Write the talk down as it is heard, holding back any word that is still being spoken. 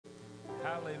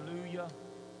Hallelujah.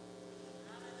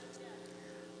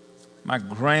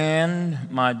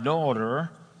 My daughter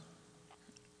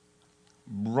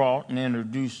brought and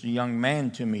introduced a young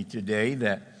man to me today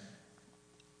that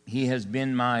he has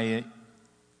been my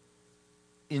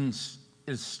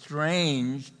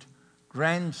estranged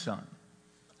grandson.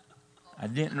 I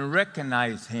didn't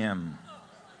recognize him.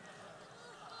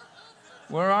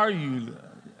 Where are you,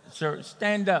 sir?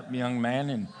 Stand up, young man,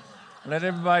 and let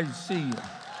everybody see you.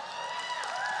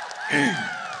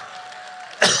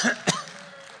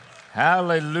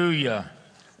 Hallelujah.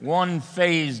 One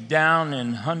phase down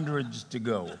and hundreds to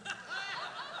go.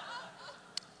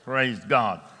 Praise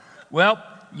God. Well,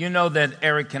 you know that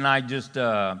Eric and I just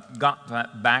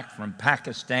got back from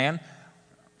Pakistan.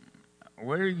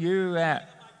 Where are you at?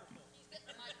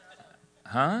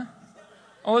 Huh?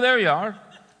 Oh, there you are.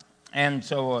 And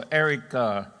so Eric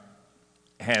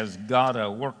has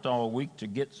worked all week to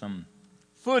get some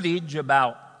footage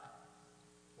about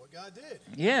what God did.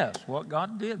 Yes, what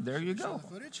God did. There you go. Show the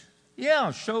footage?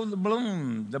 Yeah, show the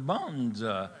bloom, the buns,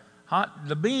 the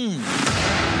beans.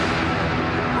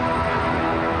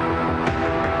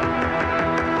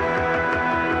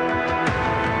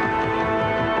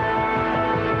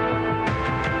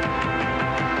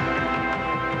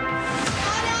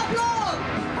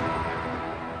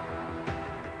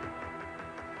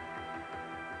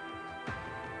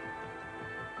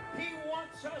 He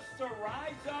wants us to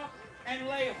rise up and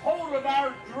lay hold of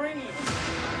our dreams.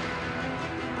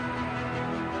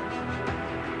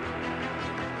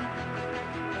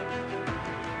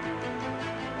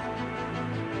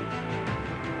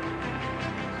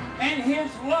 And his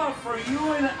love for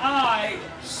you and I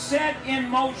set in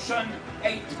motion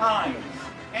a time.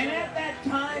 And at that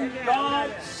time,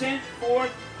 God sent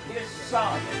forth his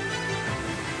Son.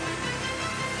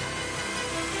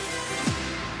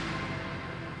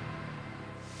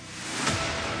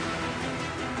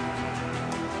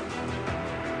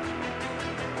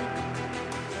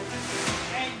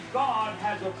 And God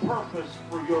has a purpose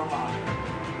for your life.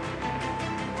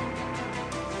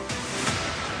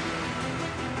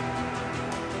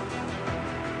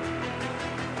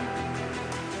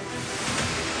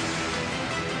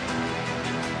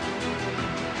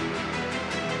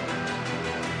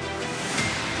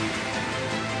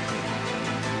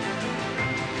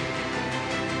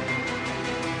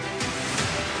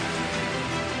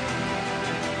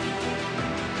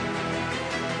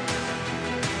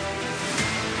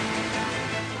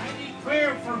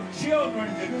 Children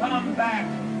to come back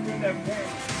to their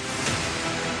parents.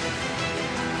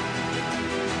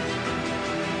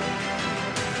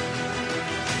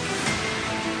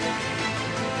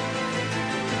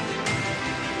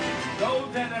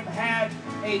 Those that have had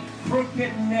a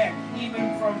crooked neck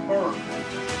even from birth.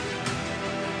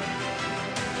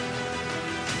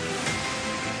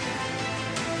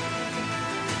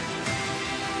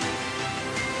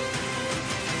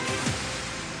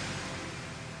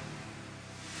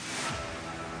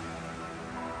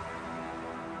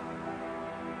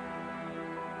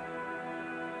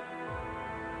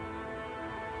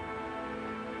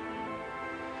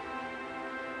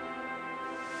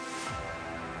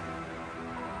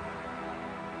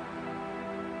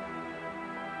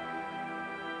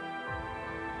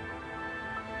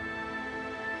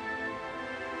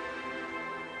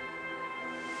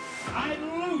 I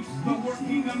loose the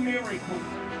working of miracles.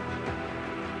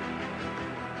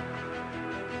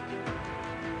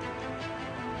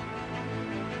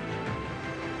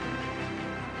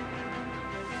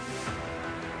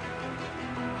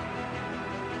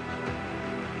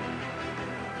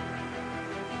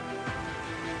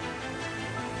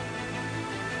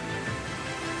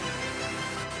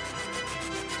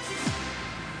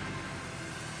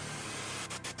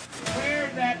 Where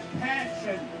that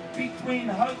passion between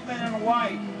husband and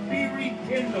wife be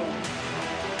rekindled.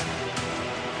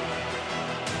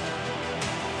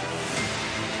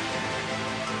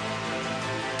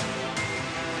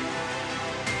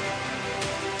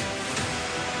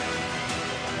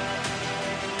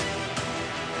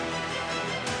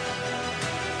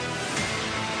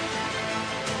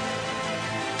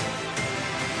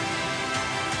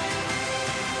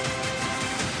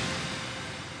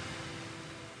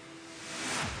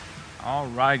 All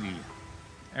righty.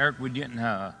 Eric, we didn't,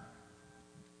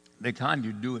 they kind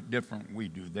of do it different we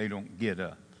do. They don't get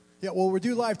a... Yeah, well, we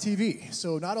do live TV.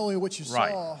 So not only what you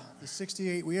Right. saw, the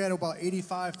 68, we had about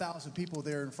 85,000 people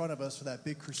there in front of us for that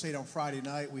big crusade on Friday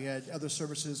night. We had other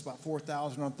services, about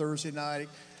 4,000 on Thursday night,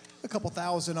 a couple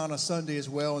thousand on a Sunday as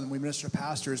well, and we minister to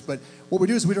pastors. But what we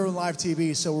do is we do it on live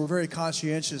TV, so we're very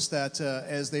conscientious that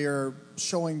as they are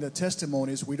showing the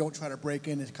testimonies, we don't try to break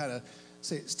in and kind of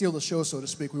steal the show, so to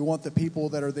speak. We want the people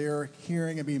that are there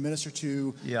hearing and being ministered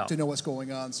to know what's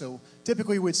going on. So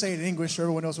typically we'd say it in English so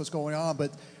everyone knows what's going on,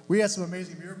 but we had some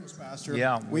amazing miracles, Pastor.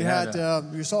 Yeah, we had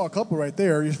you saw a couple right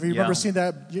there. If you remember seeing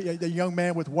the young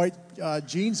man with white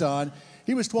jeans on,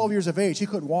 he was 12 years of age. He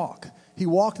couldn't walk. He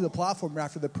walked to the platform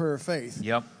after the prayer of faith.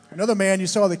 Yep. Another man, you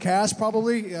saw the cast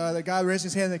probably, the guy raising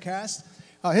his hand in the cast.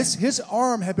 His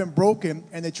arm had been broken,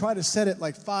 and they tried to set it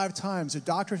like 5 times. The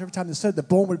doctors, every time they set it, the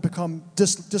bone would become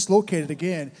dislocated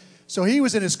again. So he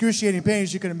was in excruciating pain,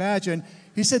 as you can imagine.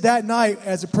 He said that night,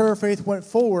 as the prayer of faith went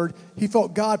forward, he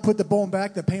felt God put the bone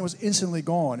back. The pain was instantly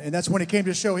gone. And that's when he came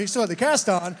to show. He still had the cast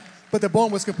on, but the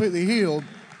bone was completely healed.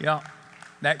 Yeah.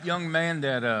 That young man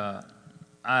that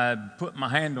I put my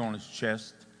hand on his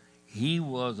chest, he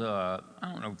was,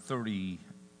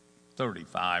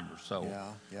 35 or so.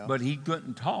 Yeah. But he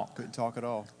couldn't talk. Couldn't talk at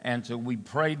all. And so we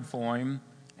prayed for him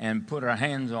and put our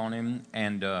hands on him,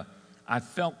 and I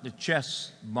felt the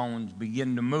chest bones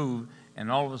begin to move, and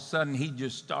all of a sudden he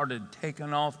just started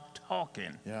taking off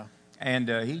talking. Yeah. And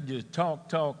he just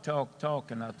talk,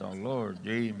 and I thought, Lord,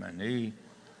 gee, man,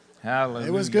 hallelujah.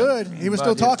 It was good. He was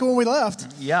still talking when we left.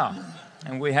 Yeah.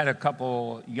 And we had a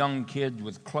couple young kids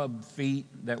with club feet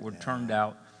that were turned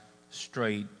out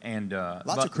straight, and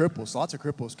lots of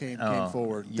cripples came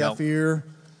forward. Yep. Deaf ear.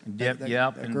 And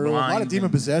and blind. A lot of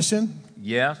demon possession.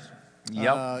 Yes.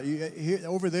 Yep.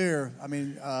 Over there, I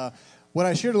mean, what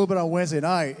I shared a little bit on Wednesday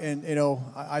night, and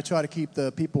I try to keep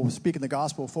the people speaking the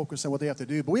gospel focused on what they have to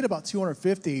do. But we had about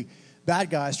 250 bad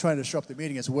guys trying to disrupt the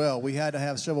meeting as well. We had to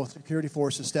have several security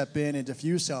forces step in and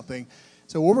defuse something.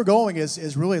 So where we're going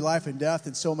is really life and death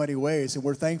in so many ways. And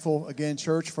we're thankful, again,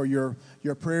 church, for your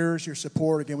prayers, your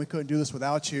support. Again, we couldn't do this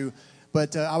without you.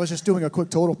 But I was just doing a quick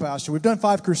total, Pastor. We've done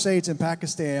 5 crusades in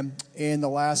Pakistan in the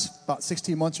last about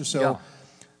 16 months or so.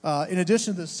 Yeah. In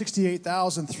addition to the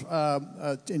 68,000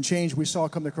 in change we saw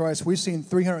come to Christ, we've seen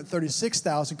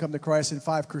 336,000 come to Christ in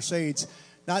 5 crusades.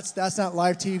 That's not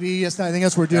live TV. That's not anything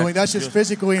else we're doing. That's just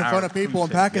physically in front of people in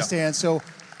Pakistan. Yeah. So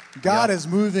God is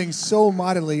moving so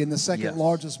mightily in the second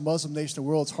largest Muslim nation in the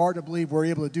world. It's hard to believe we're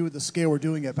able to do it the scale we're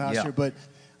doing it, Pastor. Yeah.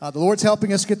 But the Lord's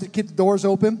helping us keep the doors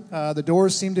open. The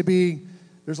doors seem to be,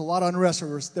 there's a lot of unrest.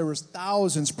 There was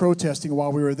thousands protesting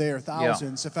while we were there,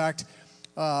 thousands. Yeah. In fact,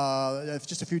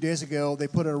 just a few days ago, they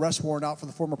put an arrest warrant out for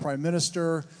the former prime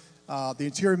minister. The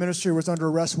Interior Ministry was under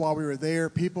arrest while we were there.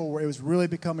 It was really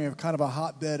becoming a kind of a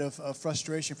hotbed of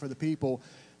frustration for the people.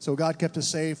 So God kept us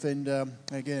safe, and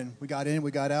again, we got in,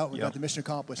 we got out, we got the mission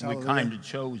accomplished. And we kind of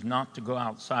chose not to go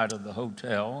outside of the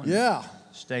hotel. And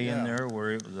stay in there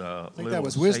where it was I think that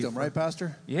was wisdom, right,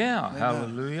 Pastor? Yeah, Amen.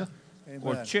 Hallelujah. Amen.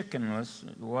 Or chickenless,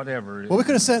 whatever. Well, we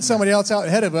could have sent somebody else out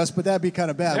ahead of us, but that'd be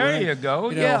kind of bad. There you go.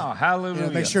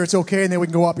 Hallelujah. Make sure it's okay, and then we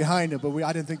can go out behind it. But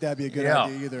I didn't think that'd be a good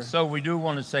idea either. So we do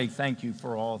want to say thank you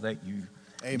for all that you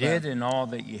did and all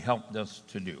that you helped us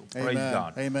to do. Praise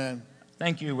God. Amen.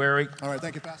 Thank you, Eric. All right,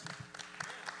 thank you, Pastor.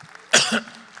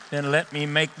 Then let me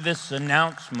make this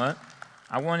announcement.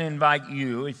 I want to invite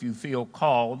you, if you feel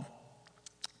called,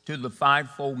 to the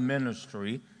fivefold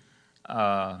ministry,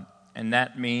 and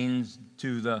that means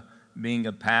to being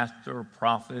a pastor,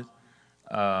 prophet,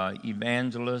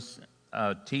 evangelist,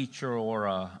 teacher,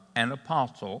 or an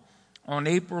apostle. On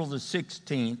April the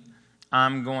 16th,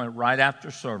 I'm going right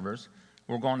after service.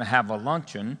 We're going to have a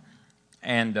luncheon,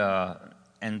 and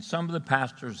some of the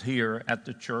pastors here at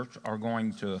the church are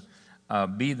going to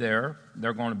be there.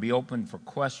 They're going to be open for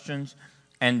questions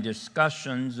and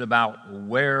discussions about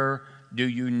where do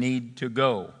you need to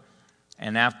go.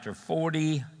 And after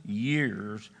 40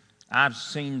 years, I've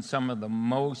seen some of the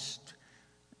most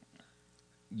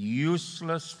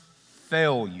useless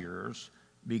failures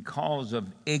because of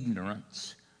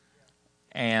ignorance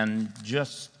and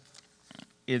just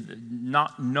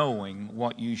not knowing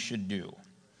what you should do.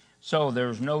 So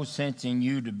there's no sense in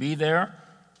you to be there.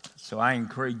 So I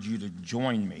encourage you to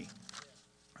join me.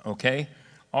 Okay?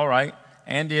 All right.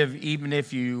 And even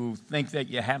if you think that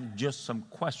you have just some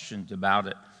questions about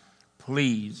it,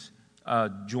 please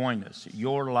join us.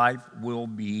 Your life will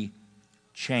be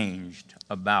changed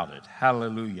about it.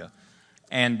 Hallelujah.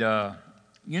 And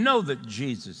you know that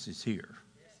Jesus is here.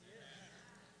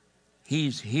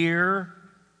 He's here,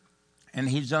 and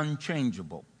he's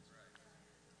unchangeable.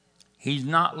 He's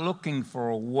not looking for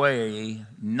a way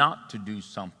not to do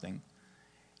something.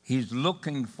 He's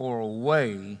looking for a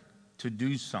way to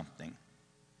do something.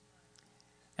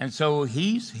 And so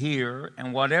he's here,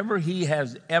 and whatever he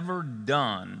has ever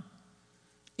done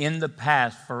in the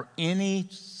past for any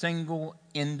single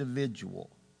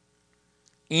individual,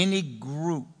 any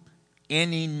group,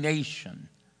 any nation,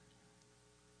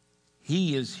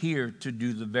 He is here to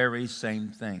do the very same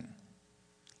thing.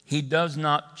 He does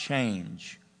not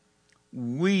change.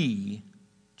 We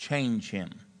change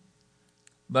him,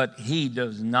 but he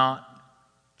does not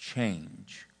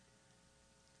change.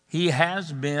 He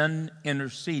has been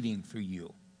interceding for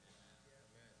you.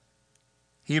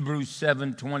 Hebrews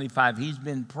 7:25, he's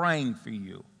been praying for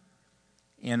you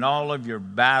in all of your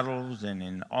battles and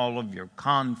in all of your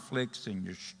conflicts and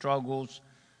your struggles.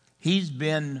 He's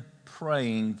been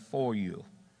praying for you.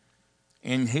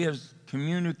 In his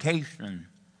communication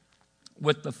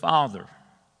with the Father,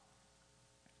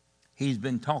 he's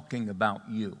been talking about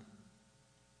you.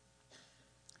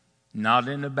 Not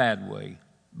in a bad way,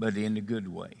 but in a good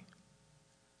way.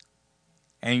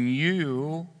 And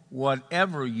you,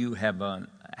 whatever you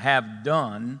have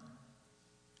done,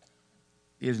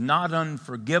 is not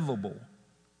unforgivable,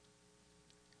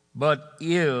 but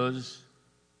is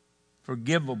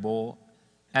forgivable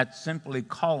at simply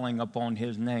calling upon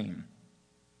his name.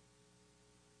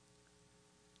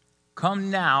 Come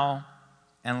now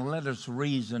and let us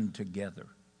reason together.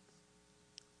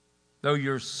 Though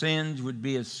your sins would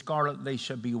be as scarlet, they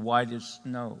shall be white as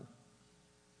snow.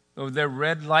 Though they're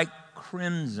red like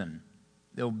crimson,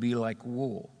 they'll be like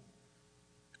wool.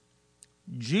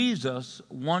 Jesus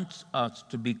wants us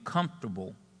to be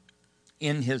comfortable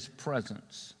in his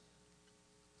presence.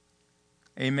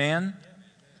 Amen?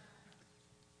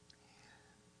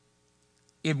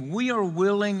 If we are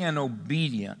willing and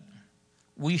obedient,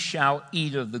 we shall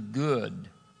eat of the good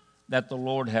that the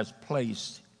Lord has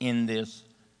placed in this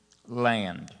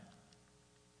land.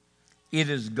 It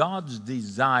is God's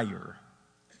desire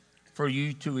for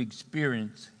you to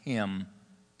experience him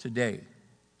today.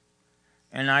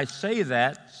 And I say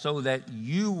that so that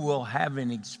you will have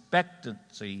an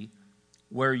expectancy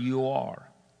where you are.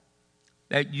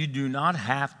 That you do not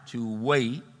have to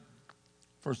wait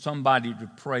for somebody to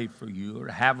pray for you or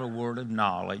have a word of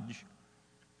knowledge.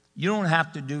 You don't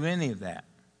have to do any of that.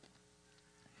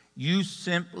 You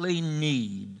simply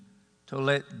need to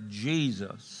let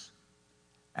Jesus,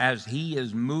 as he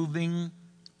is moving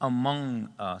among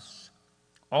us,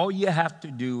 all you have to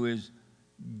do is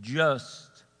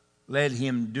just let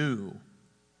him do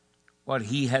what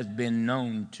he has been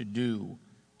known to do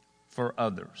for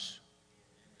others.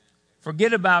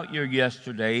 Forget about your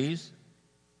yesterdays.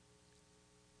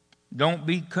 Don't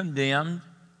be condemned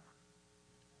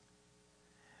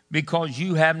because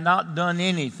you have not done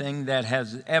anything that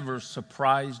has ever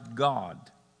surprised God.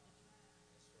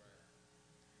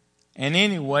 And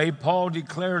anyway, Paul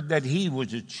declared that he was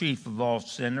the chief of all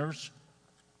sinners.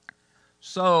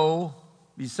 So,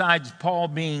 besides Paul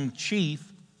being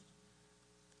chief,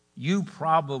 you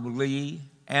probably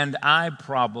and I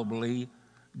probably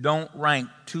don't rank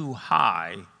too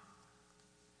high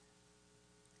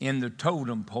in the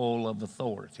totem pole of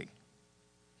authority,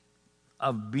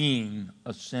 of being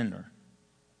a sinner.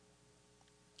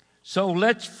 So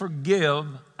let's forgive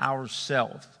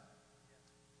ourselves.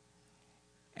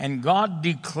 And God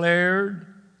declared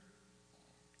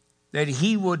that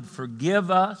he would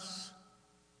forgive us,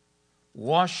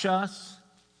 wash us,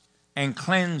 and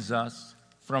cleanse us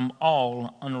from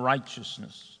all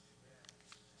unrighteousness.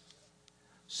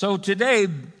 So today,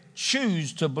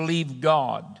 choose to believe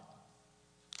God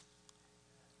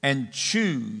and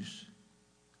choose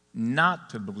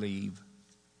not to believe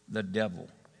the devil.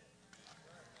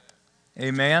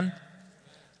 Amen?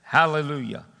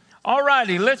 Hallelujah. All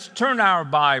righty, let's turn our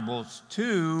Bibles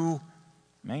to,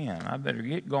 I better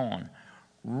get going.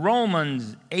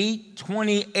 Romans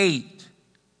 8:28.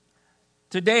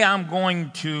 Today I'm going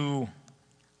to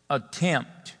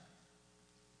attempt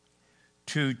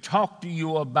to talk to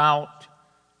you about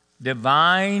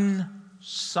divine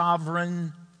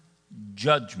sovereign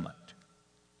judgment.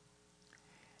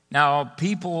 Now,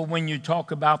 people, when you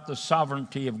talk about the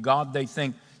sovereignty of God, they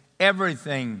think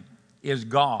everything is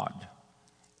God.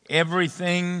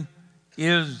 Everything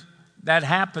that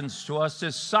happens to us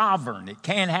is sovereign. It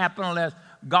can't happen unless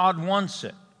God wants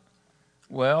it.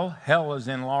 Well, hell is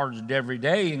enlarged every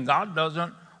day, and God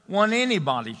doesn't want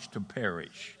anybody to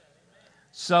perish.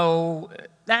 So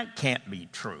that can't be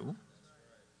true.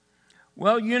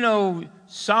 Well,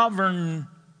 sovereign,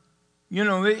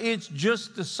 it's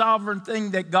just the sovereign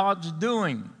thing that God's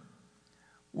doing.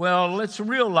 Well, let's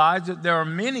realize that there are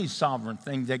many sovereign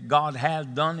things that God has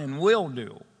done and will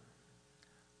do.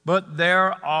 But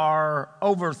there are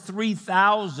over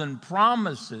 3,000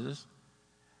 promises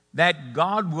that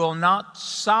God will not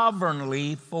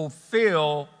sovereignly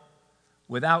fulfill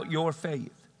without your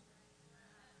faith.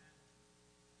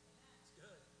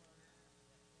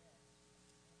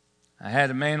 I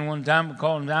had a man one time, I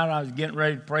called him out. I was getting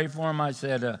ready to pray for him. I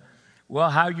said, Well,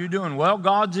 how you doing? Well,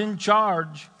 God's in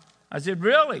charge. I said,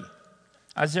 really?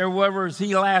 I said, where was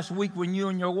he last week when you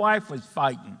and your wife was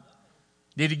fighting?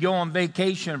 Did he go on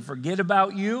vacation and forget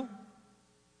about you?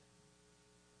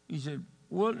 He said,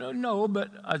 well, no, but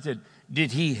I said,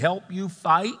 did he help you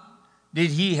fight? Did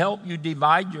he help you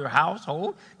divide your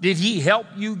household? Did he help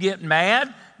you get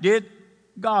mad?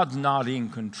 God's not in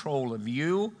control of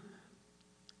you.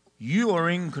 You are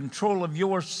in control of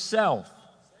yourself.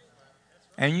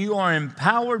 And you are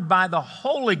empowered by the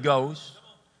Holy Ghost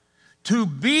to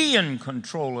be in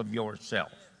control of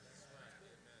yourself.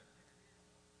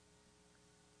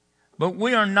 But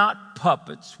we are not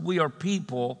puppets. We are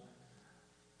people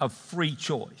of free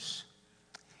choice.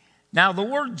 Now, the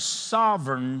word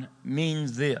sovereign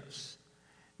means this.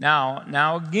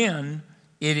 Now again,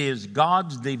 it is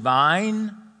God's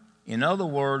divine. In other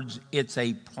words, it's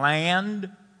a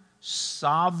planned,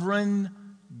 sovereign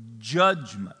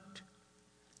judgment.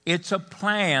 It's a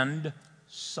planned,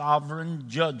 sovereign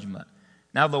judgment.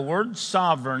 Now, the word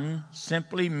sovereign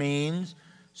simply means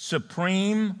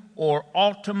supreme or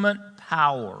ultimate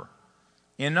power.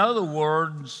 In other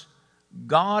words,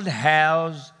 God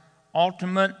has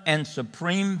ultimate and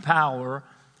supreme power,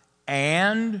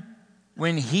 and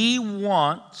when he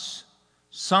wants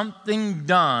something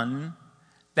done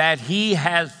that he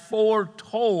has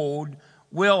foretold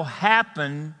will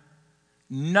happen,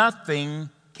 nothing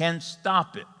can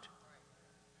stop it.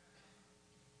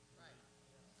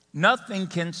 Nothing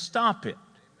can stop it.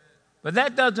 But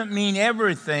that doesn't mean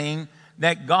everything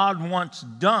that God wants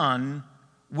done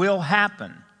will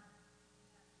happen.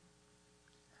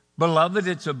 Beloved,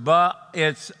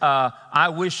 I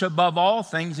wish above all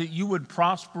things that you would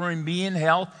prosper and be in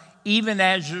health, even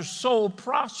as your soul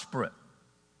prospereth.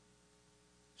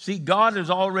 See, God has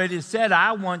already said,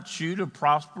 I want you to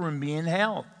prosper and be in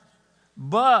health.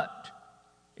 But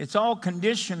it's all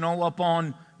conditional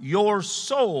upon your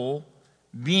soul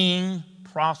being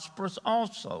prosperous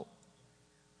also.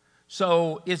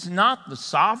 So it's not the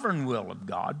sovereign will of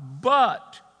God,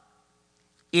 but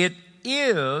it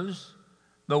is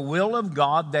the will of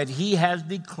God that he has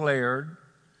declared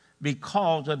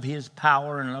because of his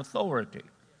power and authority.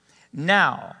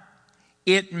 Now,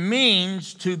 it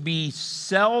means to be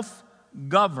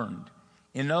self-governed.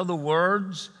 In other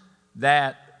words,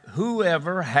 that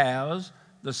whoever has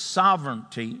the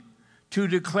sovereignty to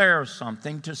declare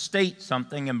something, to state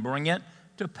something and bring it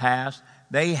to pass,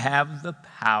 they have the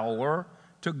power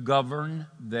to govern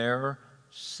their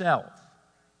self.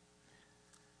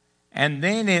 And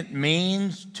then it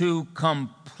means to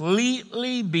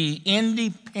completely be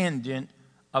independent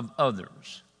of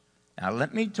others. Now,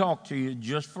 let me talk to you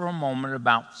just for a moment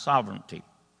about sovereignty.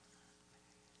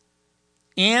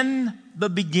 In the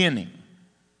beginning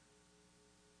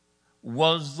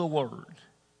was the Word,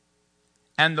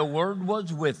 and the Word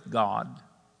was with God,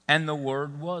 and the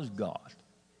Word was God.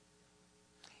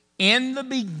 In the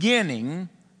beginning,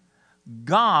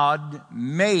 God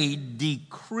made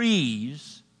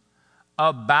decrees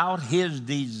about his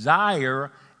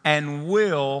desire and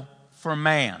will for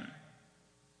man.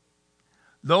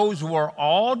 Those were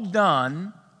all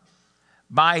done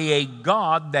by a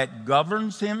God that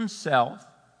governs himself,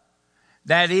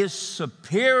 that is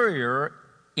superior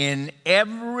in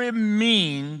every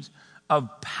means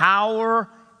of power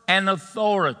and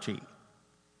authority.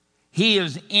 He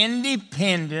is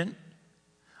independent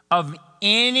of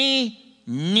any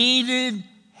needed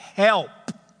help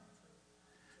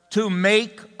to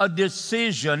make a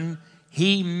decision.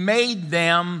 He made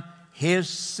them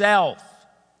himself.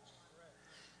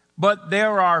 But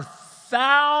there are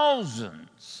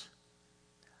thousands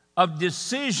of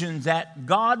decisions that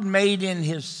God made in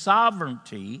his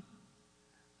sovereignty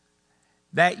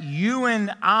that you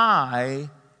and I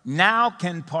now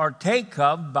can partake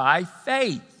of by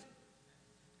faith.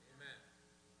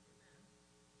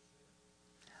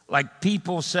 Like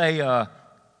people say,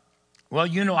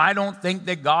 well, I don't think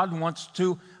that God wants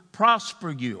to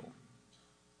prosper you.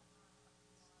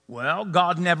 Well,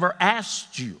 God never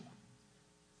asked you.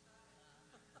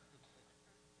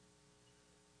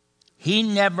 He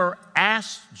never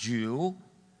asked you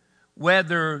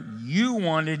whether you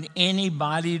wanted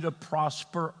anybody to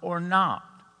prosper or not.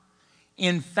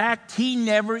 In fact, he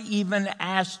never even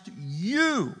asked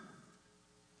you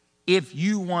if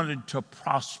you wanted to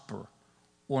prosper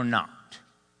or not.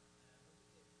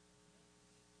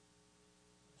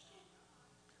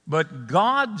 But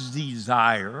God's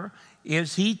desire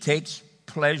is he takes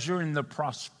pleasure in the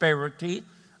prosperity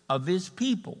of his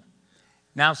people.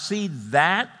 Now see,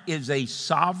 that is a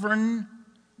sovereign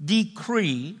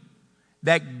decree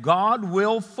that God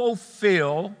will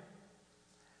fulfill,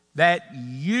 that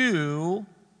you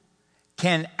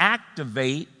can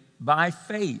activate by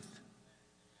faith.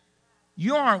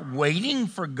 You aren't waiting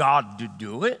for God to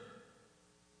do it.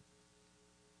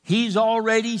 He's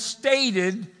already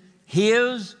stated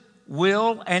His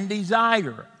will and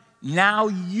desire. Now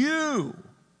you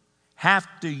have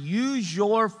to use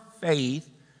your faith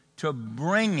to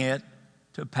bring it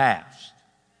to pass.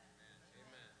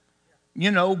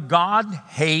 You know, God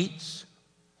hates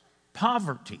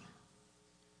poverty.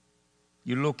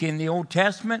 You look in the Old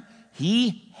Testament, He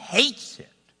hates it.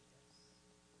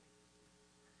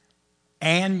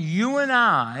 And you and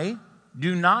I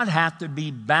do not have to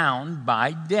be bound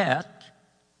by debt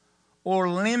or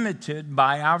limited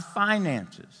by our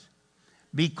finances,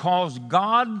 because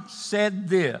God said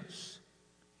this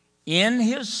in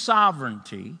His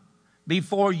sovereignty.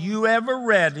 Before you ever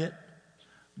read it,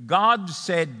 God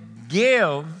said,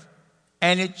 "Give,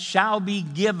 and it shall be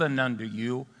given unto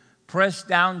you, pressed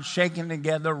down, shaken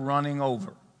together, running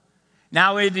over."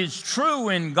 Now, it is true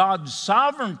in God's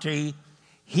sovereignty,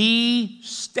 He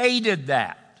stated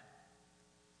that.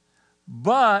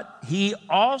 But He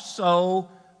also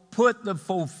put the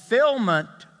fulfillment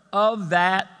of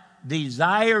that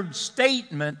desired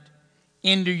statement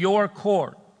into your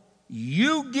court.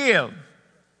 You give,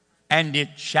 and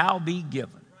it shall be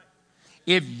given.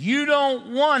 If you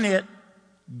don't want it,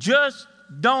 just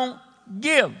don't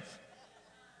give.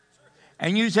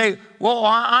 And you say, well,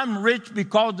 I'm rich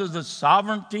because of the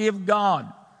sovereignty of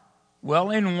God.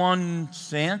 Well, in one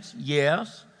sense,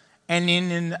 yes. And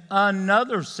in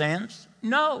another sense,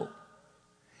 no.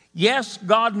 Yes,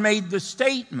 God made the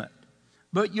statement,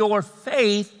 but your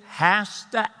faith has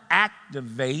to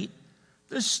activate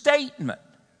the statement.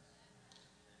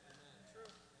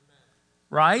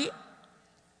 Right?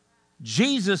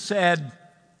 Jesus said,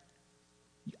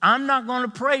 I'm not going to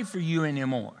pray for you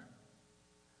anymore.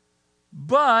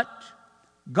 But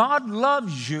God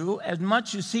loves you as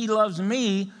much as He loves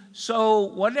me, so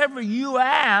whatever you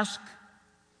ask,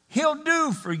 He'll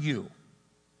do for you.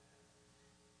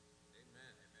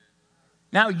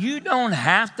 Now, you don't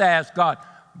have to ask God,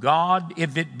 God,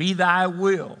 if it be thy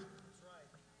will,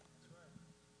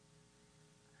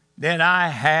 that I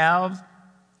have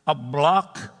a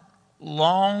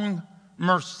block-long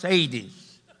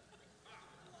Mercedes.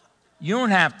 You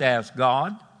don't have to ask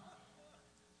God.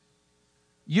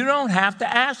 You don't have to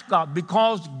ask God,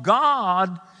 because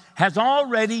God has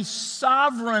already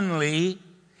sovereignly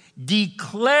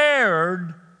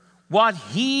declared what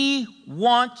He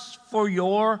wants for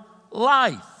your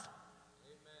life.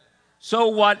 So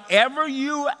whatever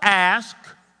you ask,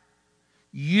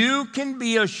 you can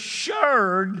be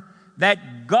assured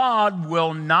that God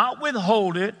will not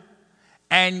withhold it,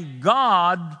 and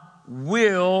God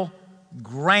will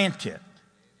grant it.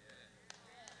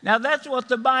 Now, that's what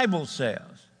the Bible says.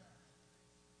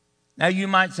 Now, you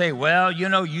might say, well, you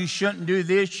know, you shouldn't do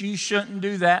this, you shouldn't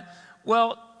do that.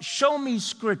 Well, show me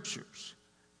scriptures.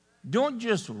 Don't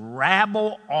just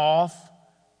rabble off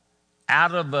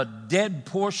out of the dead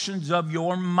portions of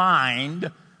your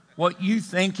mind what you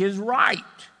think is right. Amen.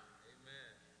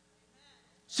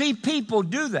 See, people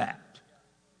do that.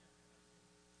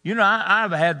 You know,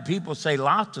 I've had people say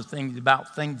lots of things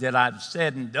about things that I've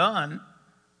said and done,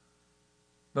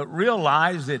 but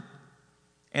realize that,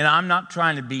 and I'm not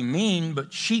trying to be mean,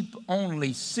 but sheep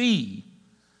only see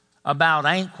about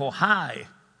ankle high.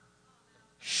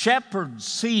 Shepherds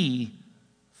see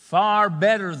far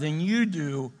better than you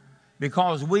do,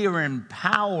 because we are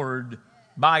empowered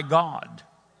by God.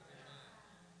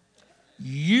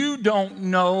 You don't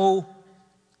know,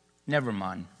 never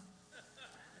mind.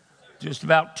 Just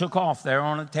about took off there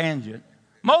on a tangent.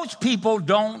 Most people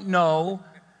don't know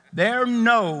their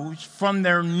nose from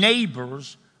their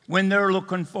neighbors when they're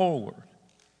looking forward.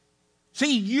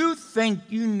 See, you think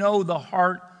you know the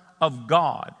heart of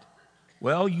God.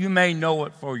 Well, you may know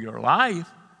it for your life,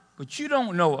 but you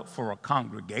don't know it for a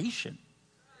congregation.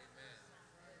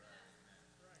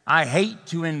 I hate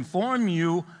to inform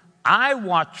you, I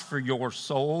watch for your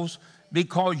souls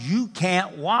because you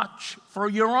can't watch for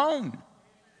your own.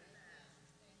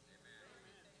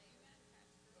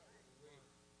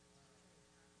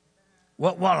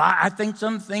 Well, I think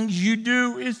some things you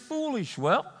do is foolish.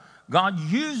 Well, God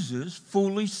uses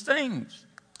foolish things.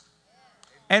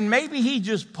 And maybe He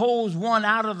just pulls one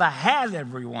out of the hat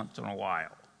every once in a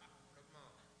while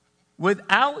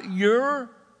without your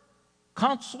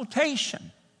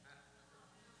consultation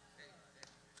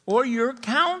or your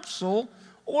counsel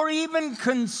or even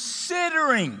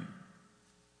considering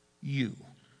you.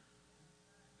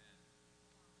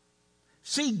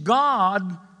 See,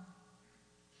 God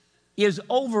is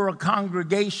over a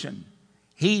congregation.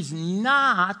 He's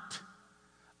not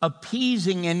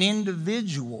appeasing an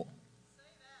individual.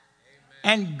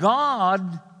 And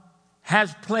God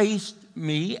has placed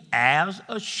me as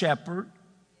a shepherd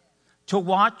to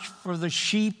watch for the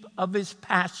sheep of his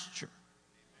pasture.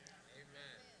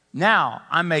 Now,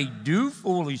 I may do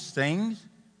foolish things,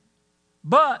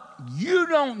 but you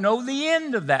don't know the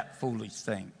end of that foolish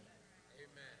thing.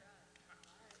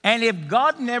 And if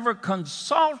God never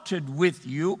consulted with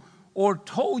you or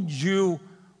told you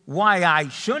why I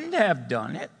shouldn't have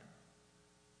done it,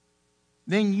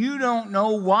 then you don't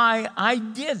know why I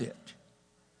did it.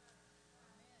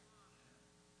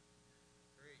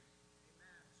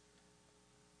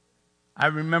 I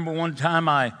remember one time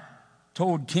I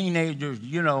told teenagers,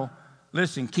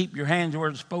 listen, keep your hands where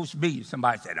it's supposed to be.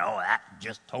 Somebody said, oh, that's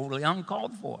just totally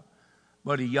uncalled for.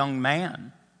 But a young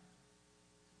man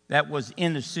that was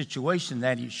in a situation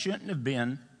that he shouldn't have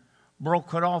been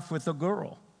broke it off with a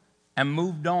girl and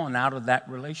moved on out of that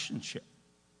relationship.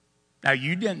 Now,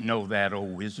 you didn't know that,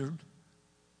 old wizard.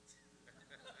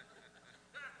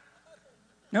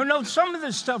 No, some of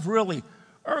this stuff really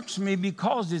irks me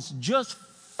because it's just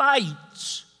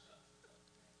fights.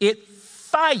 It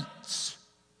fights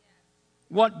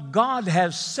what God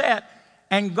has set,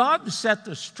 and God set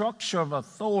the structure of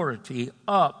authority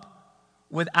up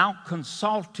without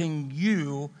consulting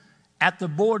you at the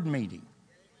board meeting.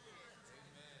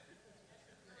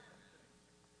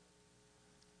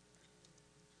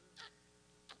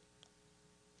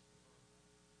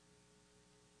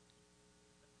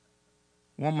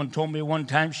 A woman told me one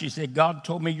time, she said, God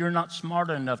told me you're not smart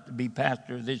enough to be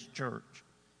pastor of this church.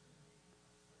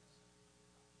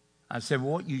 I said,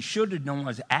 well, what you should have done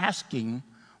was asking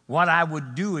what I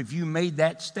would do if you made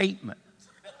that statement.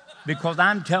 Because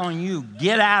I'm telling you,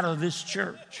 get out of this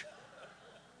church.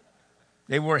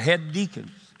 They were head deacons,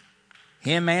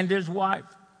 him and his wife.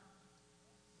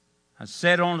 I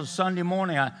said on a Sunday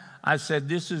morning, I said,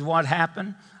 this is what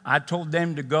happened. I told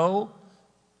them to go.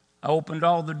 I opened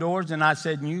all the doors and I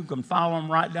said, you can follow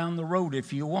them right down the road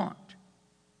if you want.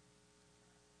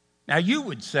 Now you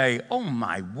would say, oh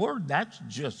my word, it's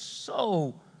just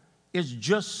so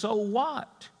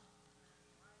what?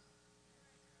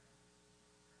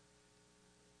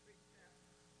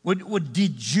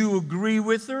 Did you agree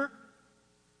with her?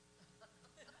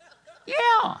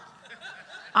 Yeah.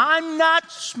 I'm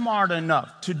not smart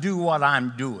enough to do what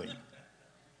I'm doing.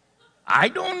 I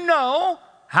don't know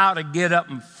how to get up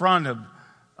in front of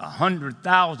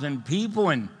 100,000 people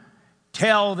and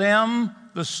tell them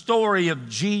the story of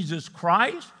Jesus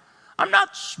Christ. I'm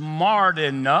not smart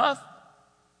enough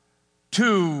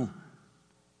to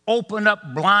open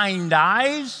up blind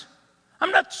eyes.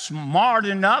 I'm not smart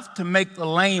enough to make the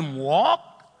lame walk.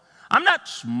 I'm not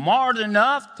smart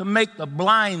enough to make the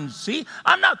blind see.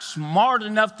 I'm not smart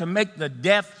enough to make the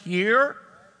deaf hear.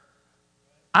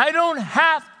 I don't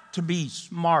have to be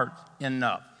smart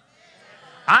enough.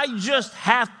 I just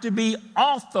have to be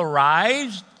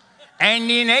authorized and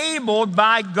enabled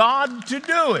by God to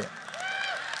do it.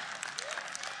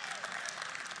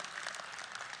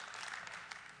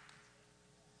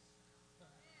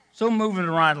 So moving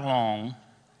right along,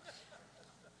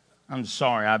 I'm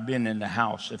sorry, I've been in the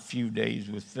house a few days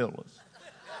with Phyllis.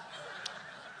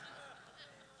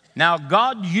 Now,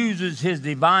 God uses his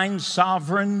divine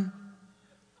sovereign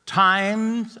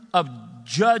times of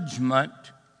judgment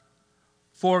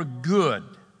for good.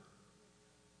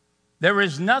 There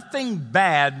is nothing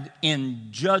bad in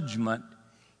judgment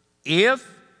if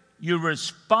you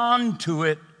respond to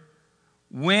it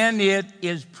when it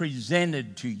is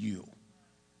presented to you.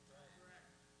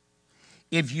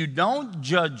 If you don't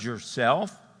judge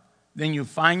yourself, then you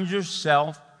find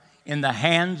yourself in the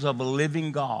hands of a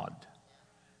living God.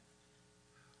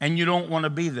 And you don't want to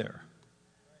be there.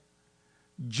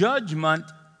 Judgment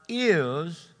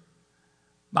is,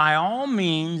 by all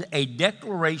means, a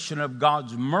declaration of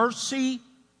God's mercy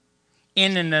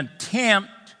in an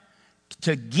attempt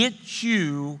to get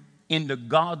you into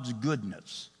God's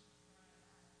goodness.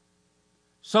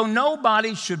 So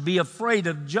nobody should be afraid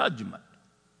of judgment.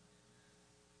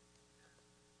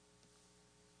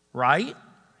 Right?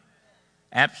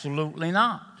 Absolutely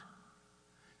not.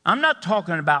 I'm not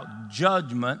talking about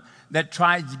judgment that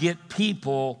tries to get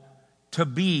people to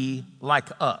be like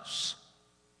us.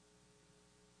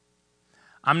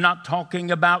 I'm not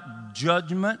talking about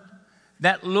judgment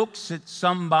that looks at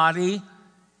somebody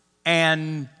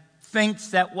and thinks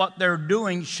that what they're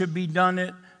doing should be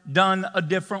done a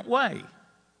different way.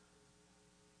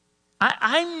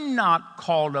 I'm not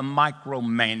called a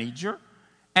micromanager,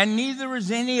 and neither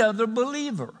is any other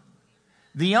believer.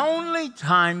 The only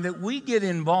time that we get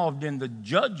involved in the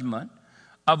judgment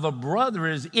of a brother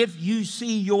is if you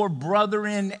see your brother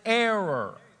in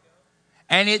error.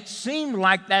 And it seems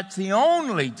like that's the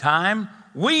only time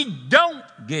we don't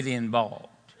get involved.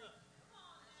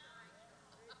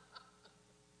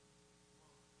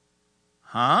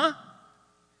 Huh?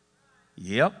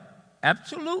 Yep,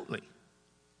 absolutely.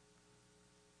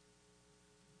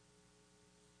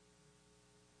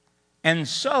 And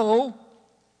so,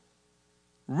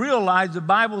 realize the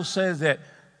Bible says that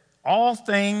all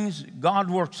things, God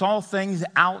works all things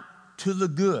out to the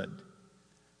good.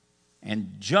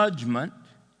 And judgment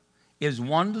is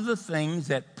one of the things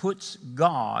that puts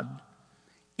God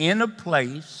in a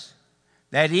place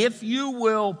that if you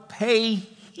will pay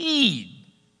heed,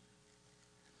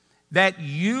 that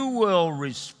you will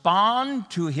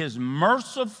respond to his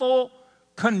merciful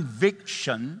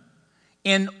conviction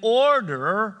in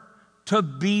order to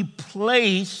be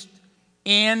placed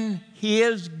in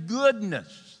his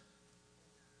goodness.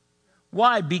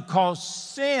 Why? Because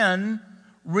sin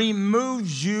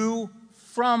removes you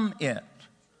from it.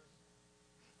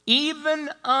 Even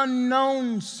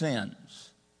unknown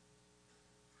sins.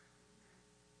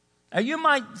 Now you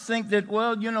might think that,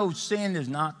 well, sin is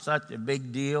not such a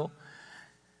big deal.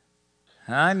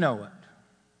 I know it.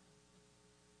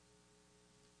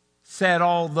 Said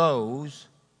all those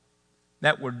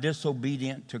that were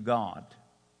disobedient to God.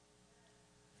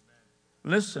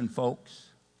 Listen, folks.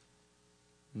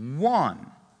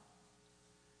 One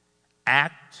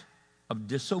act of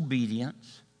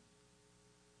disobedience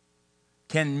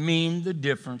can mean the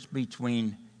difference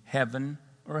between heaven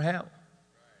or hell.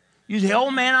 You say, oh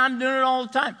man, I'm doing it all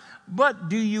the time. But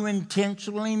do you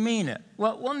intentionally mean it?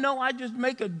 Well, no, I'm just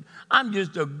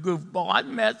a goofball. I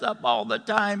mess up all the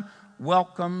time.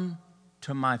 Welcome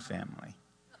to my family.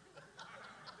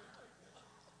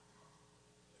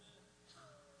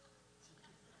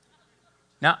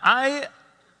 Now, I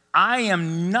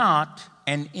am not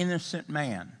an innocent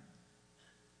man.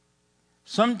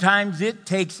 Sometimes it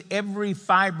takes every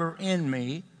fiber in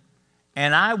me,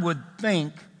 and I would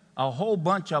think a whole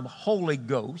bunch of Holy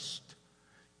Ghost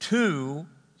to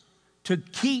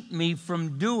keep me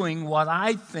from doing what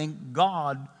I think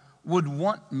God would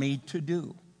want me to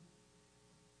do.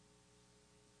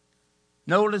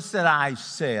 Notice that I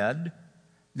said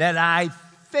that I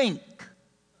think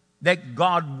that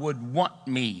God would want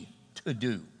me to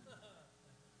do.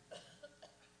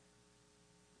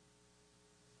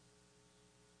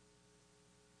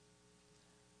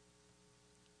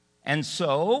 And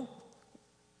so,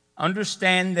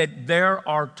 understand that there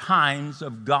are times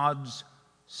of God's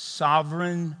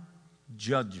sovereign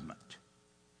judgment.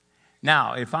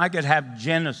 Now, if I could have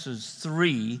Genesis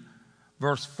 3,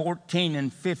 verse 14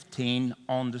 and 15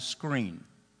 on the screen.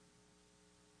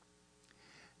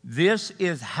 This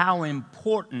is how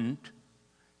important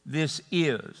this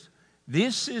is.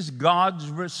 This is God's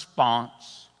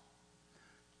response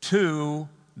to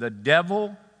the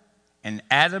devil and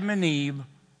Adam and Eve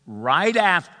right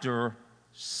after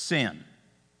sin.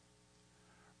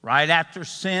 Right after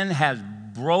sin has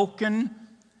broken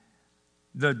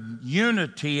the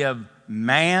unity of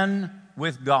man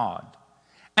with God.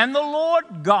 And the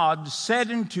Lord God said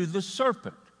unto the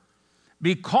serpent,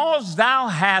 because thou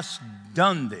hast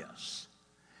done this,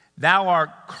 thou art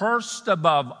cursed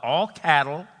above all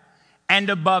cattle and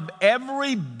above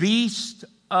every beast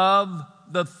of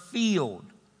the field.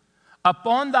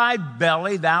 Upon thy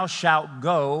belly thou shalt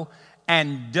go,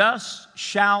 and dust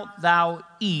shalt thou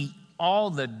eat all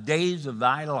the days of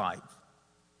thy life.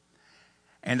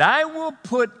 And I will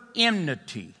put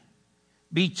enmity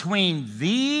between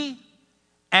thee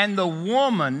and the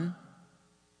woman,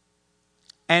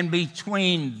 and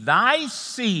between thy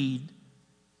seed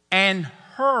and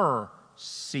her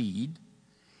seed.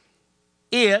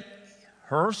 It,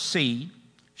 her seed,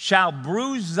 shall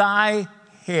bruise thy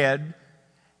head,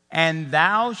 and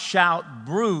thou shalt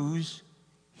bruise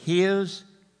his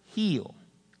heel.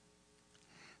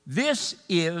 This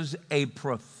is a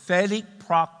prophetic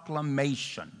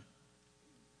proclamation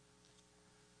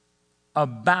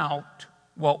about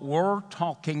what we're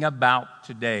talking about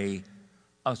today,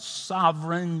 a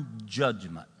sovereign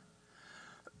judgment.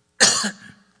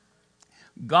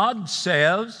 God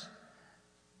says,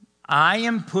 I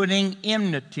am putting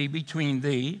enmity between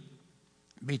thee,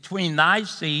 between thy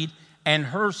seed and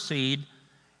her seed,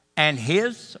 and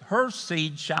her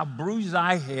seed shall bruise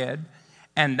thy head,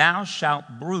 and thou shalt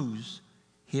bruise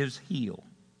his heel.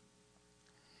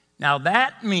 Now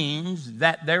that means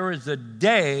that there is a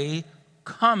day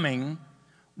coming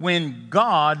when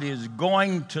God is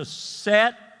going to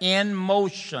set in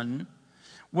motion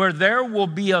where there will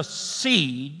be a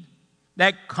seed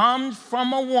that comes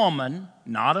from a woman,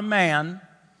 not a man,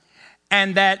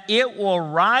 and that it will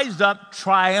rise up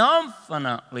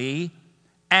triumphantly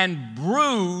and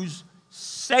bruise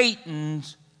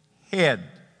Satan's head.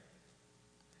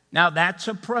 Now, that's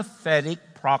a prophetic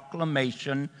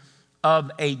proclamation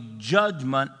of a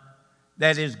judgment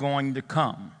that is going to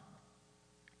come.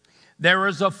 There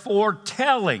is a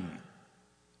foretelling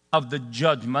of the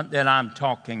judgment that I'm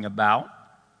talking about.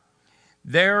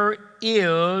 There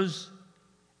is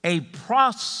a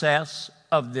process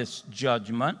of this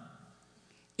judgment.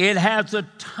 It has a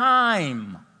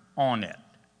time on it.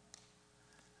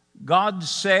 God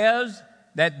says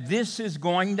that this is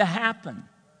going to happen.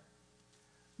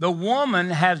 A woman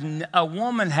has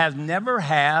never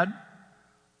had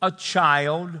a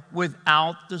child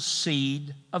without the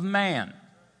seed of man.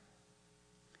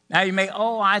 Now you may,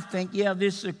 I think,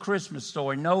 this is a Christmas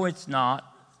story. No, it's not.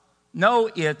 No,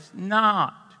 it's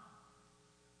not.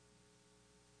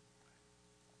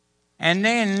 And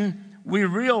then we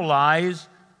realize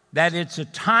that it's a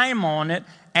time on it,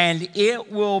 and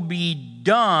it will be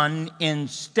done in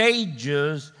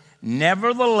stages.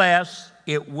 Nevertheless,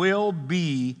 it will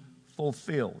be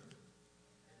fulfilled.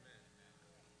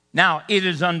 Now, it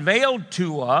is unveiled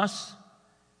to us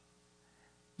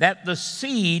that the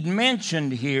seed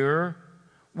mentioned here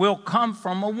will come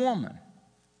from a woman.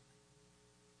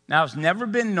 Now, it's never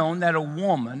been known that a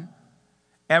woman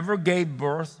ever gave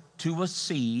birth to a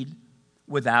seed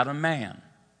without a man.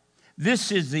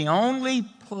 This is the only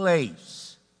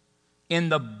place in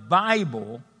the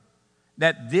Bible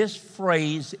that this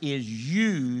phrase is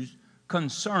used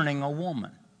concerning a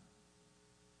woman.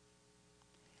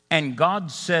 And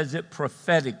God says it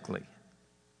prophetically.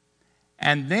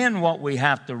 And then what we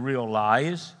have to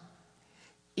realize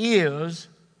is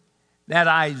that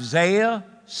Isaiah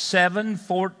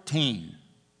 7:14,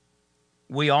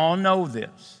 we all know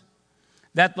this,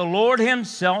 that the Lord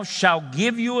himself shall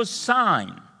give you a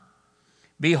sign.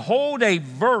 Behold, a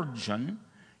virgin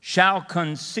shall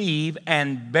conceive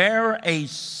and bear a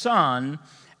son,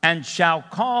 and shall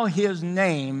call his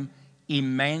name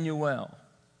Emmanuel.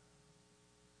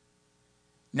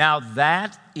 Now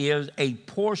that is a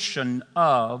portion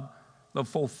of the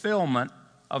fulfillment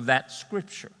of that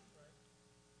scripture.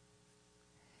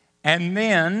 And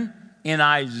then in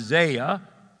Isaiah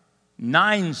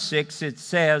 9:6 it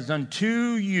says,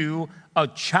 unto you a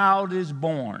child is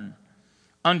born,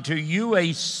 unto you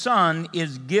a son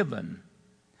is given.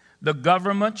 The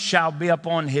government shall be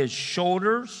upon his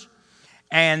shoulders,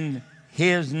 and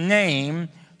his name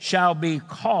shall be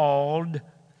called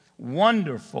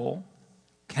Wonderful,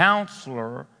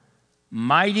 Counselor,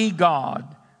 Mighty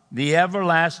God, the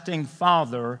Everlasting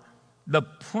Father, the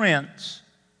Prince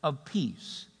of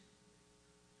Peace.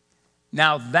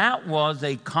 Now that was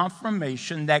a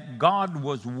confirmation that God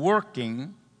was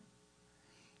working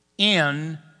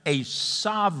in a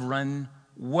sovereign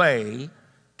way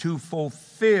to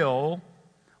fulfill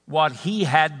what he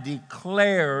had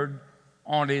declared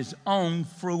on his own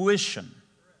fruition.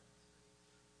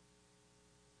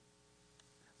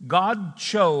 God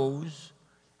chose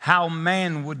how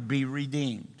man would be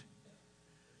redeemed.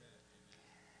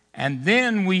 And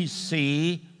then we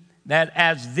see that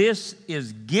as this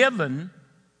is given,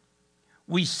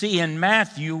 we see in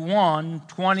Matthew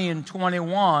 1:20 and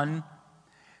 21,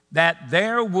 that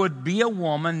there would be a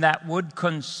woman that would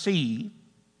conceive.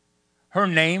 Her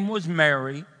name was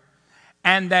Mary,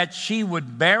 and that she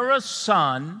would bear a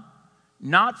son,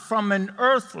 not from an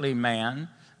earthly man,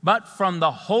 but from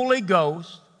the Holy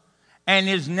Ghost, and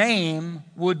his name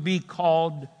would be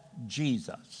called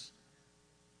Jesus.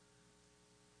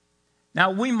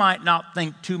 Now, we might not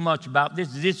think too much about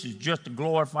this. This is just a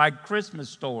glorified Christmas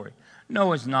story.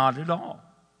 No, it's not at all.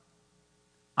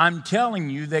 I'm telling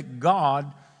you that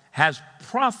God has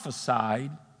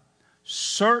prophesied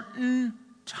certain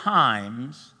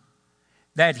times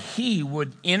that he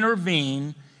would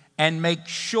intervene and make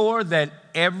sure that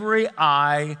every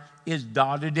I is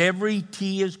dotted, every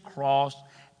T is crossed,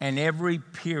 and every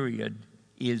period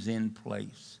is in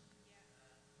place.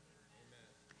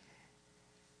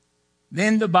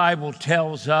 Then the Bible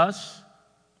tells us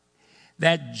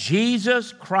that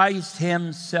Jesus Christ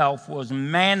himself was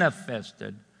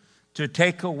manifested to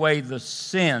take away the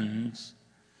sins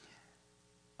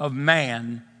of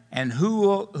man, and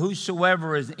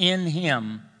whosoever is in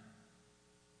him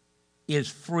is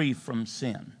free from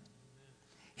sin.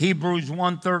 Hebrews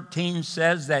 1:13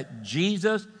 says that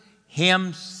Jesus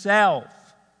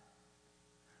himself,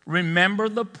 remember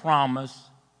the promise,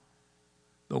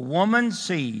 the woman's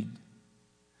seed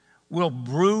will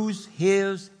bruise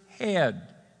his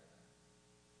head.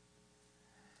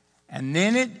 And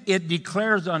then it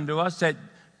declares unto us that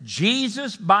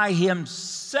Jesus by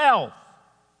himself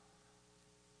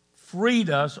freed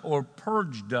us or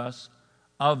purged us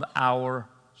of our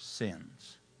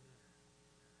sins.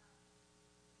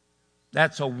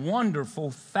 That's a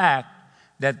wonderful fact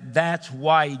that's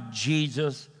why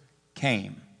Jesus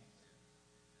came.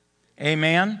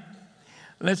 Amen?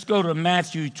 Let's go to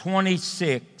Matthew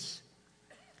 26,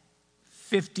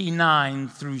 59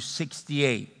 through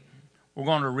 68. We're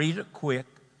going to read it quick,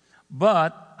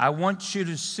 but I want you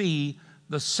to see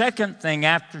the second thing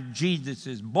after Jesus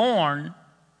is born.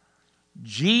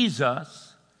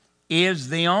 Jesus is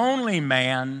the only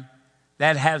man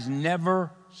that has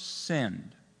never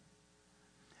sinned.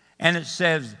 And it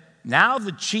says, now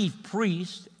the chief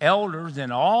priests, elders,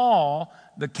 and all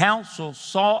the council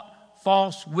sought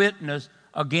false witness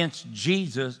against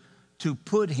Jesus to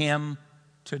put him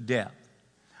to death,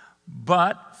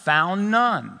 but found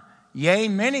none. Yea,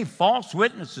 many false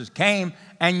witnesses came,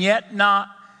 and yet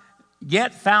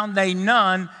found they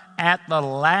none. At the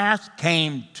last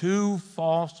came 2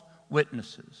 false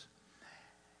witnesses.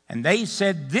 And they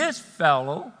said, this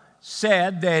fellow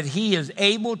said that he is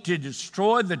able to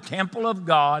destroy the temple of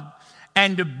God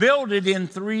and to build it in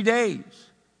 3 days.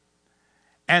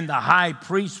 And the high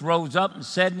priest rose up and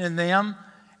said unto them,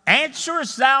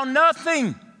 answerest thou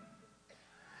nothing?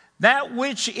 That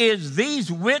which is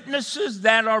these witnesses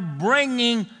that are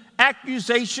bringing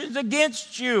accusations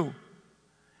against you.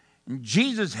 And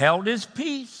Jesus held his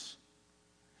peace.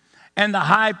 And the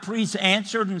high priest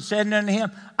answered and said unto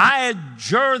him, I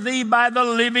adjure thee by the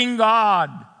living God,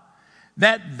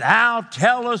 that thou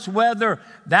tell us whether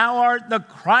thou art the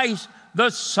Christ, the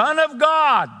Son of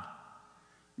God.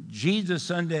 Jesus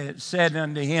said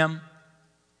unto him,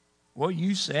 well,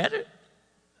 you said it.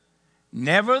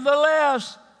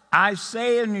 Nevertheless, I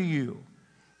say unto you,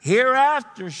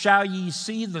 hereafter shall ye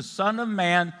see the Son of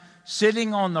Man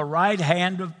sitting on the right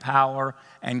hand of power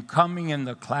and coming in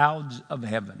the clouds of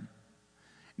heaven.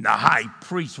 And the high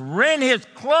priest rent his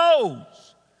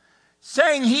clothes,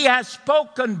 saying, he has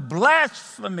spoken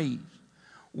blasphemies.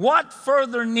 What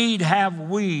further need have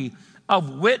we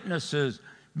of witnesses?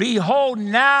 Behold,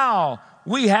 now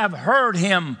we have heard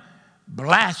him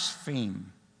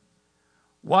blaspheme.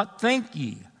 What think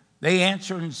ye? They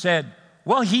answered and said,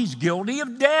 well, he's guilty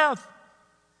of death.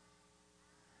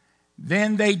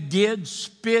 Then they did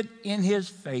spit in his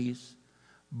face,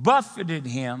 buffeted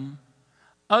him.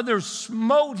 Others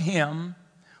smote him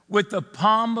with the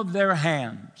palm of their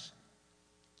hands,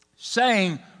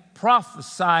 saying,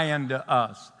 prophesy unto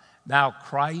us, thou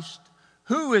Christ,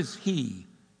 who is he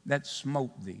that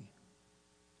smote thee?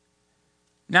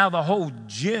 Now, the whole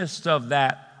gist of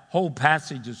that whole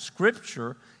passage of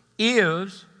Scripture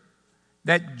is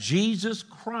that Jesus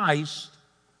Christ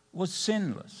was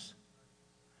sinless.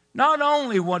 Not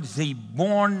only was he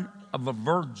born of a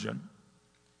virgin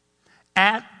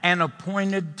at an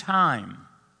appointed time.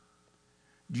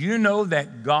 Do you know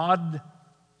that God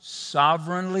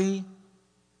sovereignly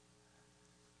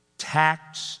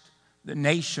taxed the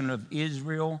nation of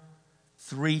Israel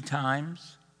 3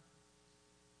 times?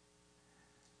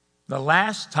 The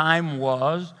last time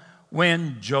was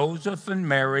when Joseph and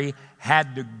Mary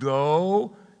had to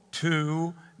go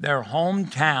to their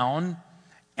hometown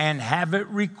and have it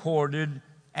recorded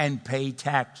and pay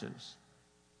taxes.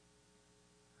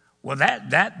 Well,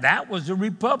 that was the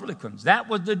Republicans. That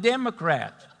was the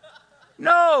Democrats.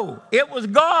 No, it was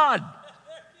God.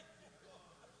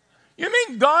 You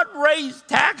mean God raised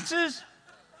taxes?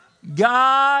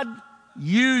 God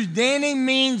used any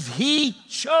means he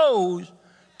chose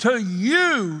to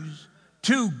use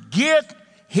to get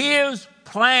his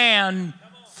plan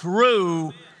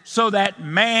through so that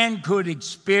man could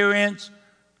experience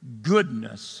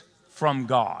goodness from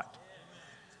God.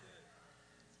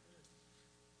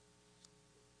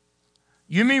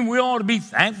 You mean we ought to be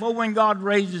thankful when God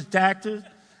raises taxes?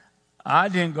 I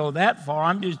didn't go that far.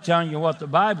 I'm just telling you what the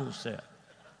Bible said.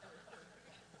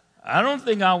 I don't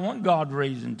think I want God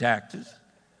raising taxes.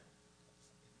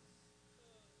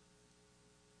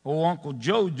 Old Uncle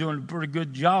Joe's doing a pretty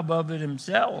good job of it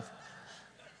himself.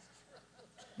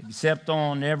 Except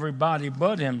on everybody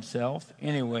but himself.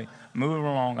 Anyway, moving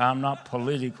along. I'm not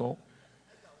political.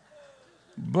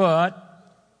 But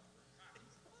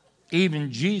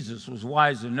even Jesus was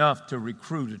wise enough to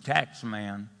recruit a tax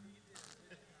man.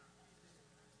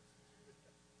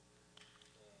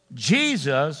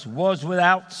 Jesus was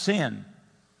without sin.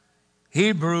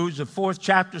 Hebrews, the 4th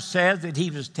chapter says that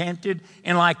he was tempted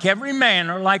in like every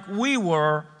manner, like we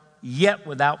were, yet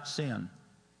without sin.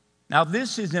 Now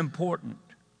this is important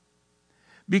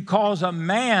because a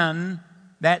man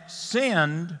that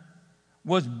sinned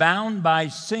was bound by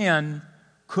sin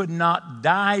could not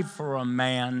die for a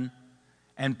man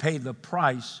and pay the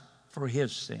price for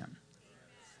his sin.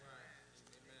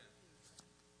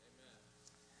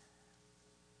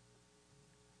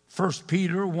 1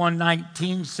 Peter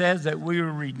 1:19 says that we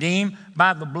were redeemed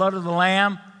by the blood of the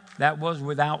Lamb that was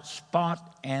without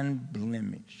spot and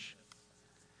blemish.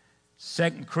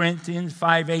 2 Corinthians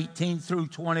 5:18 through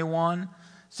 21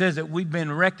 says that we've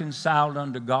been reconciled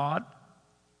unto God.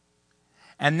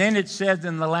 And then it says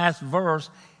in the last verse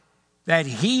that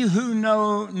he who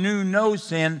knew no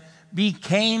sin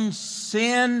became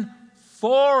sin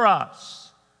for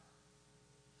us,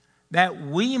 that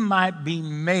we might be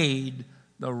made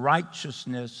the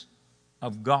righteousness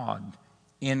of God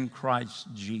in Christ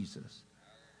Jesus.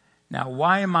 Now,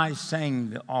 why am I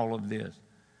saying all of this?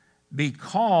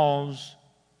 Because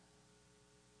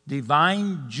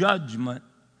divine judgment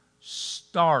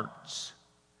starts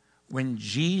when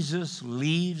Jesus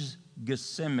leaves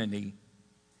Gethsemane.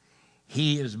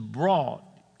 He is brought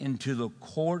into the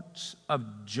courts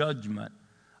of judgment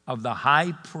of the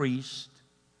high priest,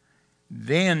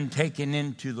 then taken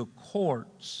into the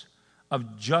courts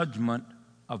of judgment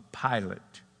of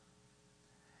Pilate.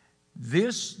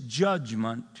 This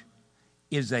judgment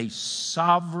is a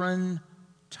sovereign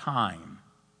time.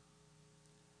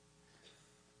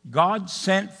 God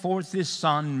sent forth his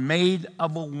Son, made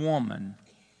of a woman,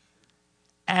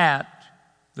 at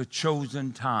the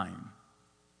chosen time.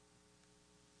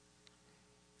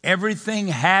 Everything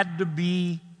had to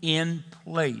be in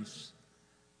place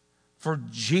for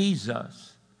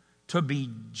Jesus to be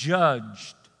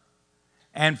judged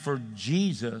and for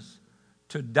Jesus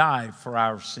to die for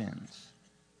our sins.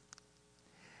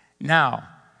 Now,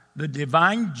 the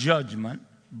divine judgment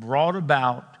brought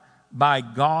about by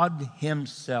God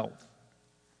himself.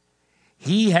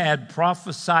 He had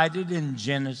prophesied it in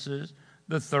Genesis,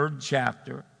 the 3rd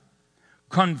chapter,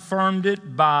 confirmed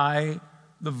it by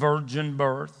the virgin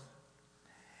birth,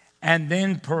 and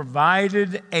then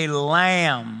provided a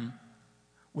lamb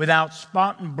without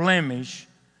spot and blemish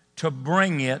to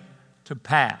bring it to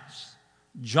pass.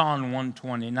 John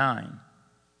 1:29.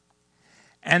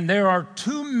 And there are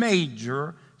two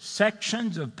major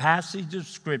sections of passages of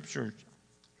Scripture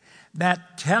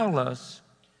that tell us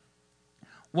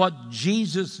what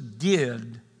Jesus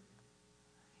did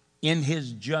in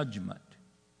his judgment.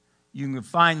 You can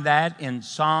find that in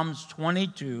Psalms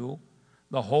 22,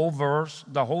 the whole verse,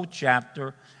 the whole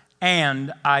chapter,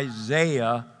 and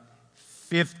Isaiah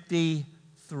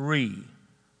 53,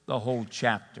 the whole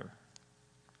chapter.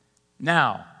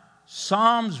 Now,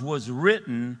 Psalms was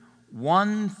written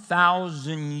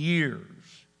 1,000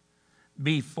 years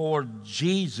before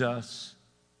Jesus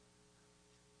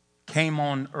came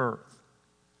on earth.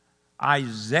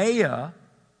 Isaiah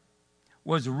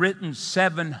was written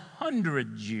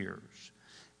 700 years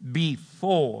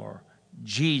before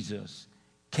Jesus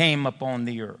came upon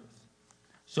the earth.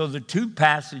 So the two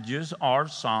passages are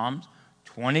Psalms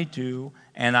 22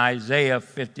 and Isaiah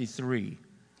 53.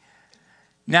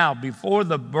 Now, before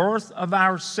the birth of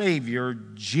our Savior,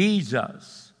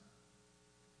 Jesus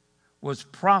was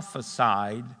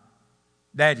prophesied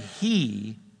that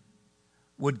he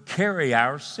would carry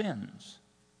our sins.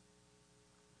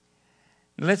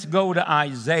 Let's go to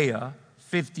Isaiah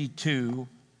 52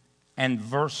 and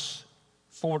verse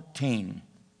 14.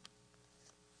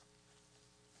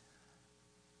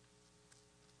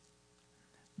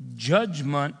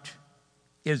 Judgment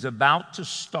is about to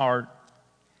start,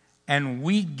 and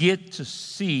we get to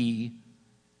see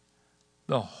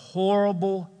the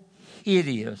horrible,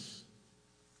 hideous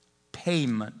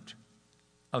payment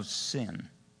of sin.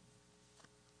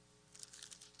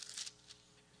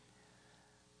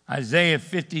 Isaiah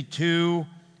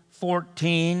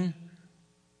 52:14,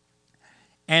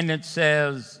 and it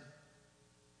says,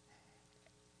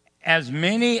 as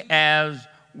many as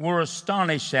were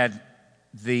astonished at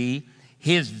thee,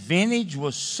 his vintage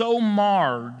was so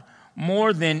marred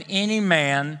more than any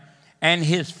man, and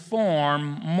his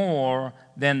form more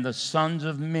than the sons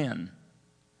of men.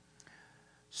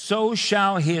 So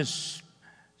shall his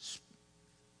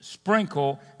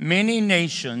sprinkle many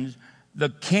nations, the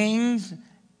kings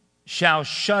shall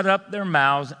shut up their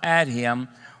mouths at him,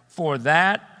 for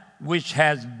that which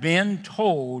has been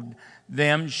told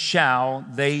them shall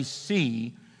they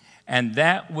see, and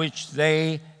that which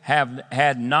they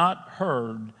had not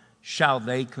heard shall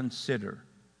they consider.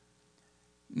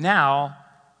 Now,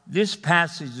 this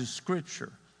passage of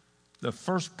Scripture, the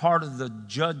first part of the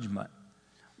judgment,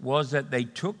 was that they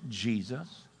took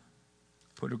Jesus,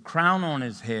 put a crown on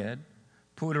his head,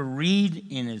 put a reed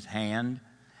in his hand,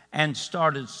 and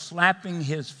started slapping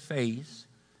his face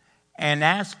and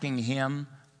asking him,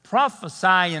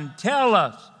 prophesy and tell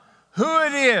us who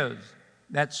it is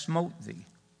that smote thee.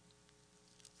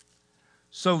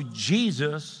 So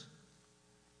Jesus,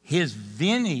 his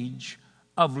vintage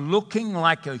of looking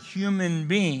like a human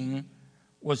being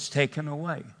was taken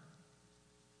away.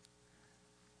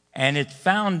 And it's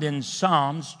found in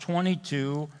Psalms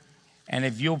 22, and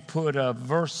if you'll put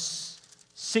verse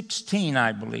 16,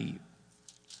 I believe.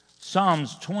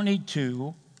 Psalms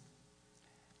 22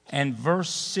 and verse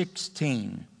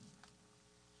 16.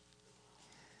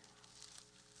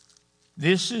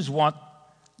 This is what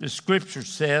the scripture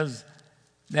says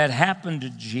that happened to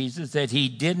Jesus, that he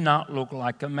did not look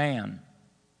like a man.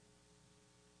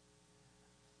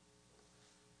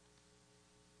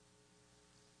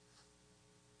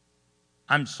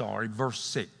 I'm sorry, verse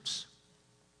 6.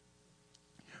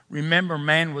 Remember,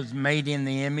 man was made in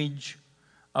the image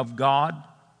of God.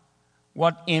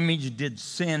 What image did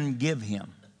sin give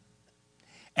him?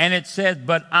 And it says,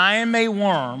 but I am a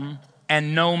worm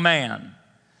and no man,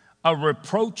 a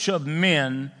reproach of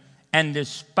men and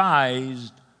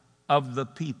despised of the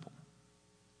people.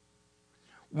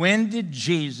 When did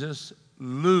Jesus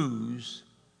lose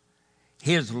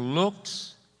his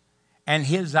looks and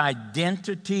his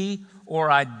identity or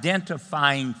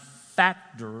identifying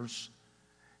factors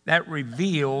that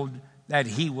revealed that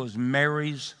he was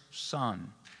Mary's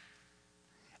son?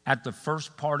 At the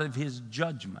first part of his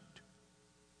judgment.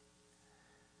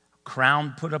 A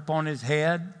crown put upon his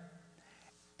head,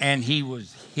 and he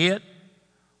was hit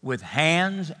with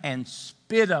hands and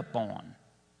spit upon.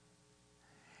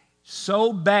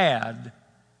 So bad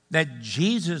that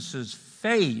Jesus'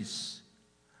 face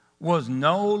was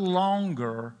no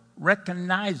longer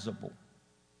recognizable.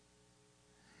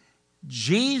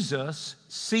 Jesus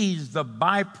sees the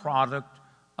byproduct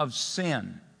of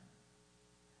sin.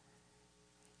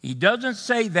 He doesn't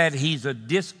say that he's a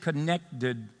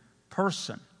disconnected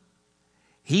person.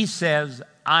 He says,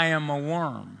 I am a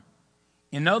worm.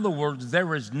 In other words,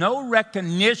 there is no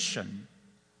recognition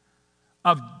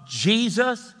of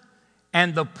Jesus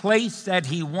and the place that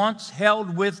he once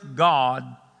held with God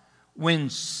when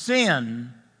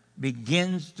sin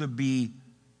begins to be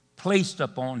placed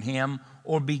upon him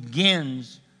or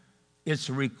begins its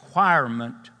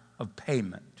requirement of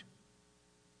payment.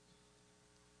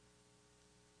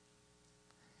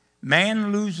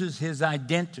 Man loses his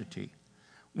identity.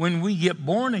 When we get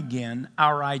born again,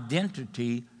 our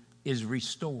identity is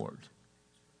restored.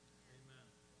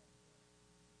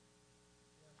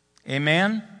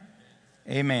 Amen?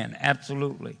 Amen.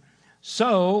 Absolutely.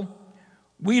 So,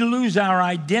 we lose our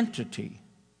identity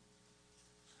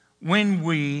when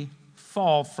we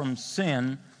fall from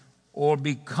sin or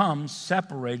become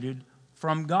separated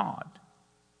from God.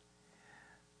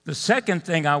 The second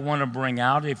thing I want to bring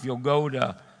out, if you'll go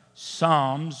to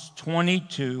Psalms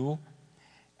 22,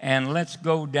 and let's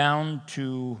go down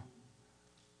to,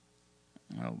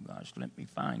 let me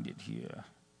find it here.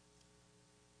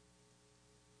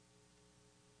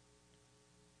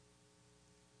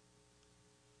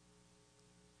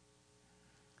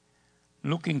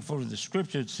 Looking for the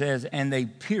scripture, it says, and they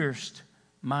pierced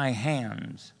my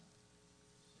hands.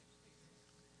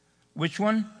 Which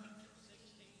one?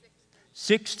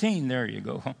 16, there you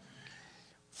go.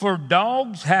 For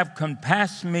dogs have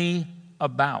compassed me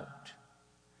about.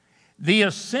 The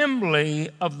assembly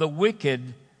of the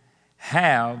wicked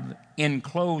have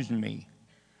enclosed me.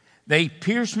 They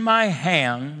pierced my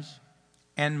hands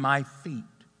and my feet.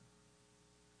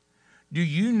 Do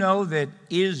you know that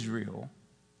Israel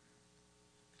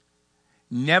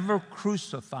never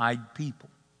crucified people?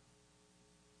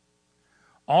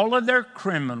 All of their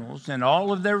criminals and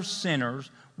all of their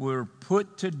sinners were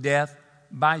put to death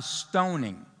by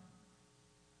stoning.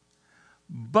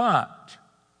 But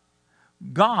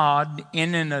God,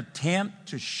 in an attempt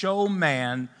to show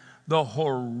man the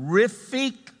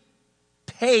horrific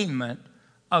payment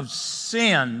of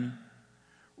sin,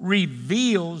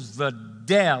 reveals the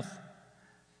death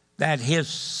that his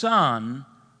son,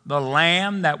 the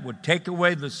Lamb that would take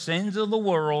away the sins of the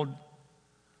world,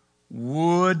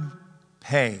 would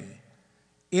pay.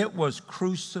 It was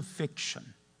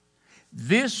crucifixion.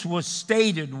 This was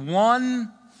stated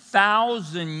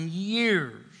 1,000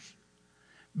 years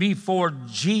before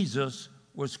Jesus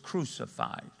was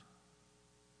crucified.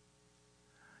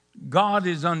 God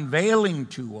is unveiling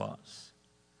to us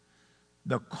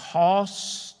the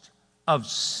cost of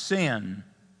sin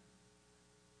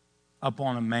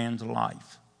upon a man's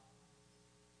life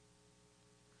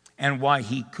and why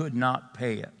he could not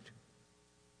pay it.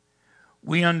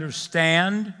 We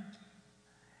understand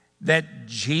that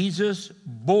Jesus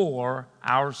bore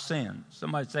our sins.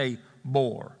 Somebody say,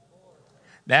 bore.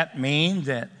 That means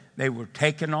that they were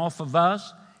taken off of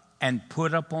us and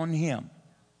put upon him.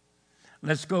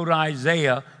 Let's go to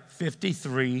Isaiah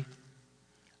 53.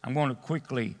 I'm going to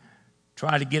quickly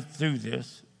try to get through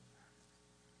this.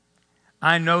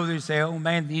 I know they say, oh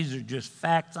man, these are just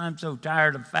facts. I'm so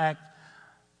tired of facts.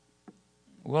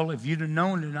 Well, if you'd have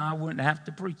known it, I wouldn't have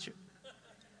to preach it.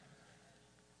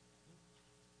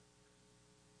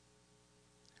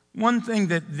 One thing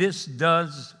that this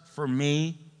does for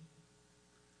me,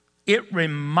 it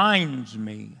reminds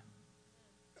me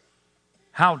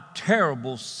how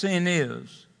terrible sin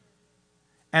is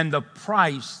and the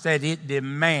price that it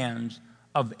demands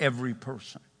of every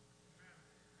person.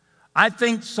 I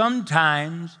think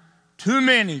sometimes, too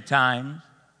many times,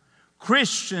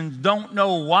 Christians don't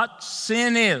know what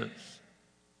sin is.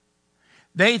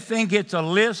 They think it's a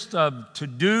list of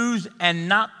to-dos and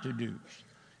not to-dos.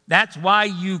 That's why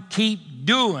you keep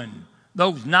doing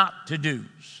those not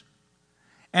to-dos.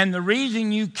 And the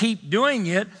reason you keep doing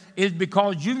it is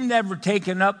because you've never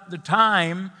taken up the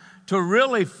time to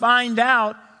really find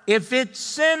out if it's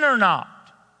sin or not.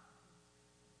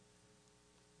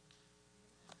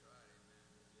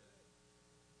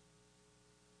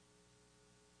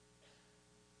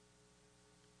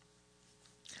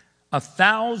 A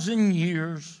 1,000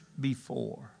 years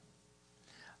before,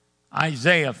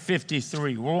 Isaiah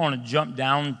 53, we're going to jump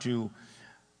down to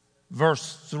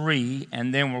verse 3,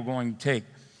 and then we're going to take,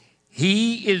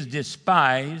 he is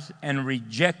despised and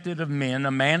rejected of men,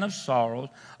 a man of sorrows,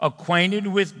 acquainted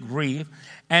with grief,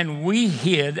 and we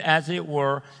hid, as it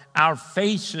were, our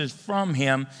faces from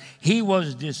him. He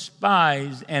was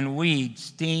despised, and we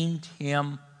esteemed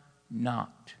him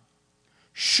not.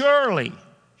 Surely,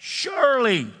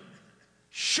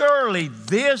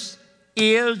 this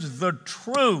is the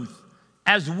truth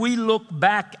as we look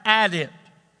back at it.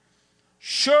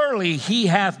 Surely he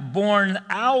hath borne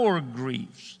our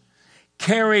griefs,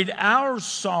 carried our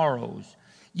sorrows,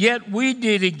 yet we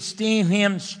did esteem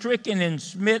him stricken and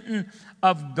smitten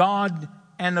of God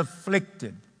and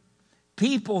afflicted.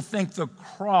 People think the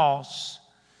cross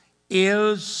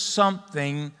is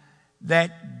something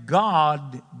that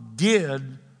God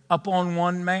did upon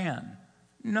one man.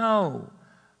 No.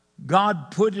 God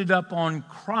put it up on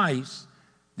Christ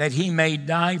that he may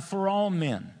die for all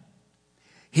men.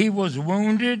 He was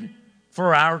wounded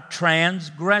for our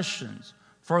transgressions.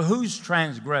 For whose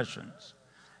transgressions?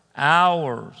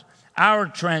 Ours. Our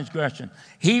transgression.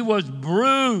 He was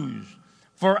bruised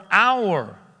for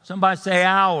somebody say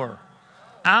our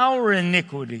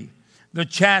iniquity. The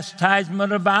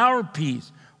chastisement of our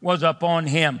peace was upon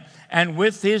him, and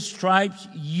with his stripes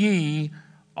ye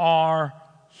are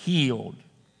healed.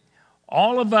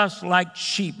 All of us like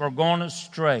sheep are gone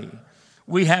astray.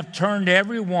 We have turned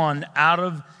every one out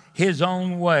of his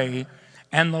own way,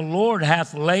 and the Lord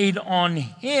hath laid on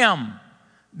him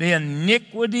the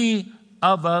iniquity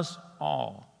of us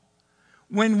all.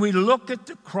 When we look at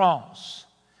the cross,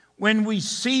 when we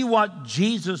see what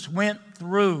Jesus went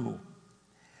through,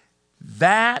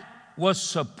 that was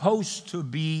supposed to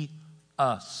be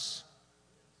us.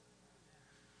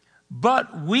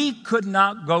 But we could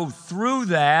not go through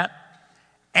that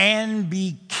and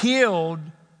be killed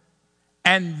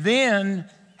and then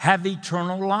have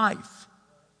eternal life.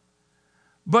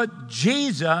 But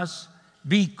Jesus,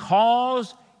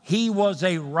 because he was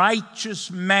a righteous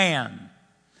man,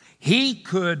 he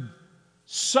could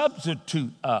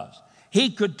substitute us. He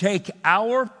could take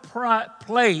our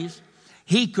place.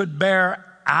 He could bear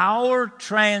our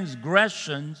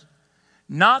transgressions.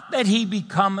 Not that he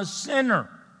become a sinner.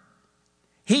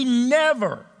 He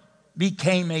never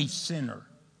became a sinner.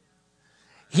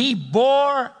 He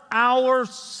bore our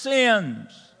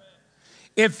sins.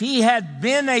 If he had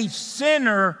been a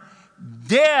sinner,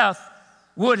 death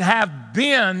would have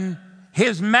been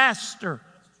his master.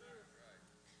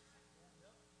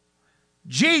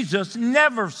 Jesus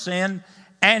never sinned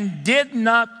and did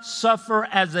not suffer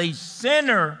as a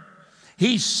sinner.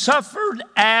 He suffered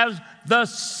as the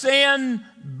sin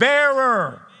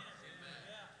bearer.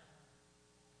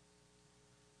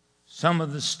 Some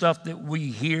of the stuff that we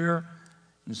hear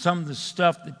and some of the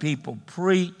stuff that people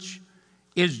preach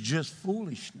is just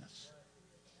foolishness.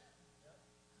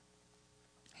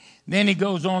 Then he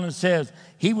goes on and says,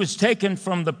 he was taken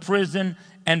from the prison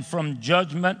and from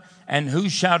judgment, and who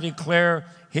shall declare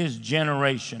his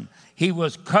generation? He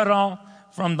was cut off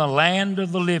from the land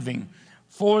of the living.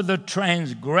 For the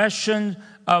transgression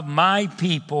of my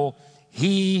people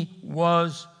he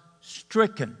was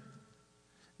stricken,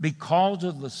 because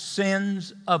of the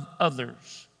sins of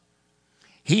others.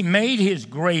 He made his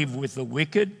grave with the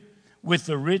wicked, with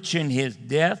the rich in his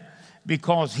death,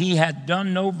 because he had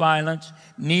done no violence,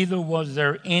 neither was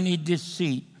there any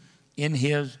deceit in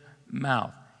his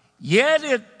mouth. Yet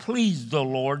it pleased the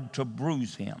Lord to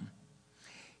bruise him.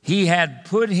 He had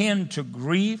put him to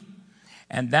grief,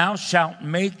 and thou shalt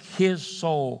make his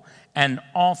soul an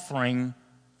offering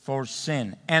for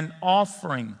sin. An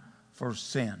offering for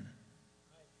sin.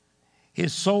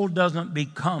 His soul doesn't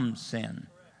become sin.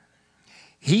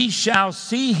 He shall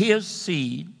see his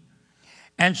seed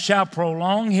and shall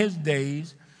prolong his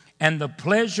days, and the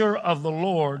pleasure of the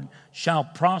Lord shall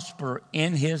prosper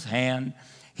in his hand.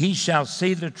 He shall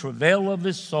see the travail of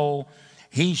his soul.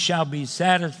 He shall be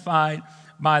satisfied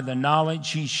by the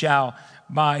knowledge. He shall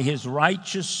by his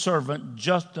righteous servant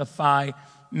justify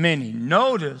many.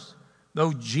 Notice,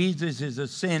 though Jesus is a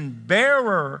sin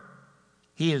bearer,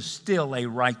 he is still a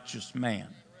righteous man.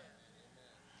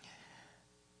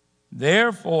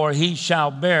 Therefore he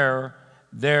shall bear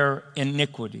their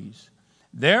iniquities.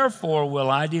 Therefore will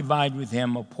I divide with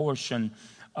him a portion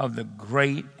of the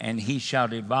great, and he shall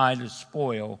divide a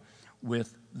spoil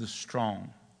with the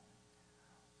strong.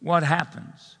 What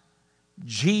happens?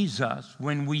 Jesus,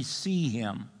 when we see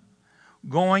him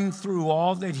going through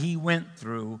all that he went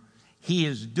through, he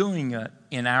is doing it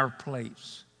in our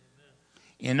place.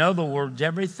 In other words,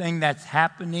 everything that's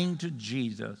happening to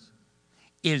Jesus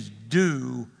is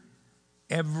due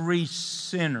every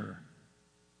sinner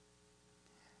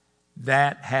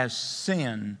that has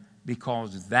sinned,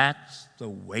 because that's the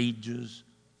wages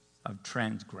of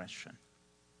transgression.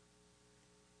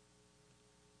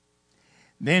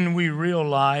 Then we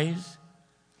realize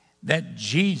that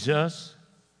Jesus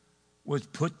was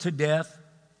put to death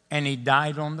and he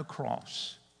died on the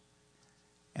cross.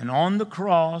 And on the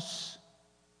cross,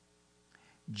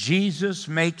 Jesus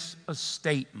makes a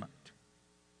statement.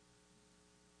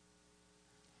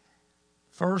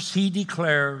 First, he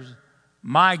declares,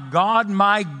 my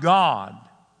God,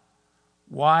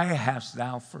 why hast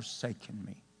thou forsaken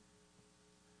me?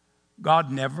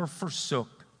 God never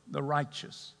forsook the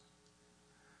righteous.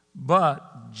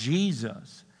 But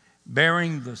Jesus,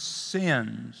 bearing the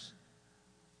sins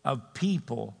of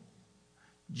people,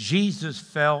 Jesus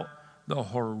felt the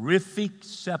horrific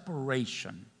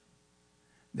separation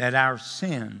that our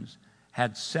sins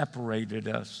had separated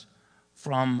us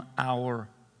from our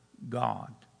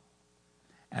God.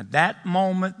 At that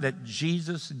moment that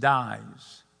Jesus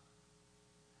dies,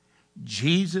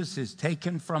 Jesus is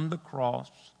taken from the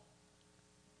cross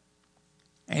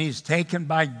and he's taken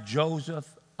by Joseph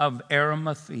of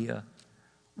Arimathea,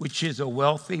 which is a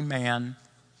wealthy man.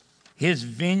 His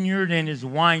vineyard and his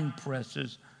wine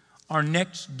presses are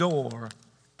next door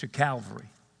to Calvary.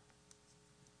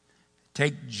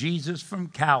 Take Jesus from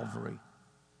Calvary,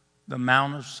 the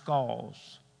Mount of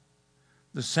Skulls,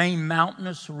 the same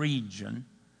mountainous region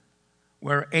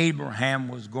where Abraham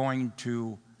was going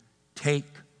to take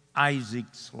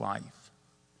Isaac's life.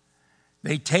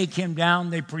 They take him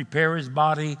down, they prepare his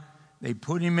body, they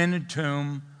put him in a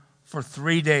tomb for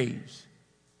 3 days.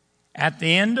 At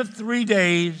the end of 3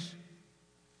 days,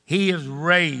 he is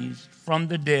raised from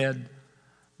the dead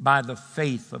by the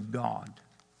faith of God.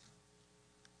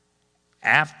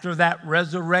 After that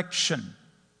resurrection,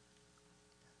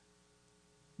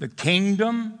 the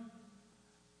kingdom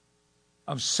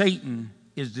of Satan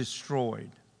is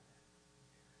destroyed.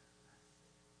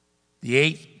 The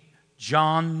 8th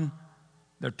John,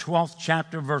 the 12th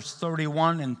chapter, verse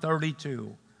 31 and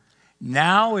 32.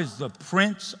 Now is the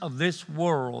prince of this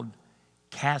world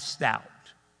cast out.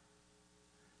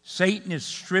 Satan is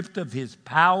stripped of his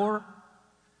power,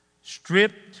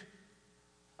 stripped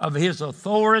of his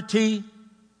authority,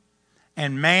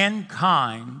 and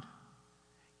mankind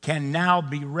can now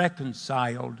be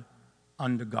reconciled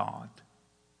unto God.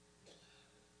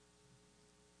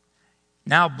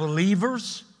 Now,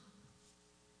 believers,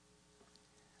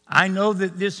 I know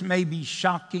that this may be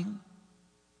shocking,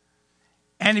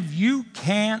 and if you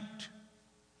can't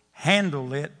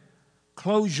handle it,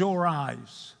 close your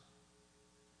eyes,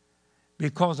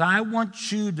 because I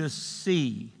want you to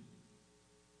see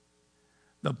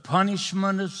the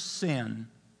punishment of sin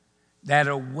that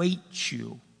awaits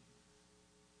you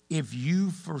if you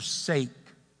forsake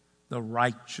the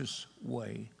righteous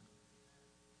way.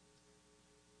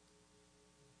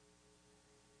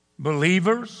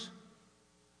 Believers,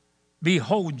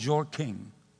 behold your King.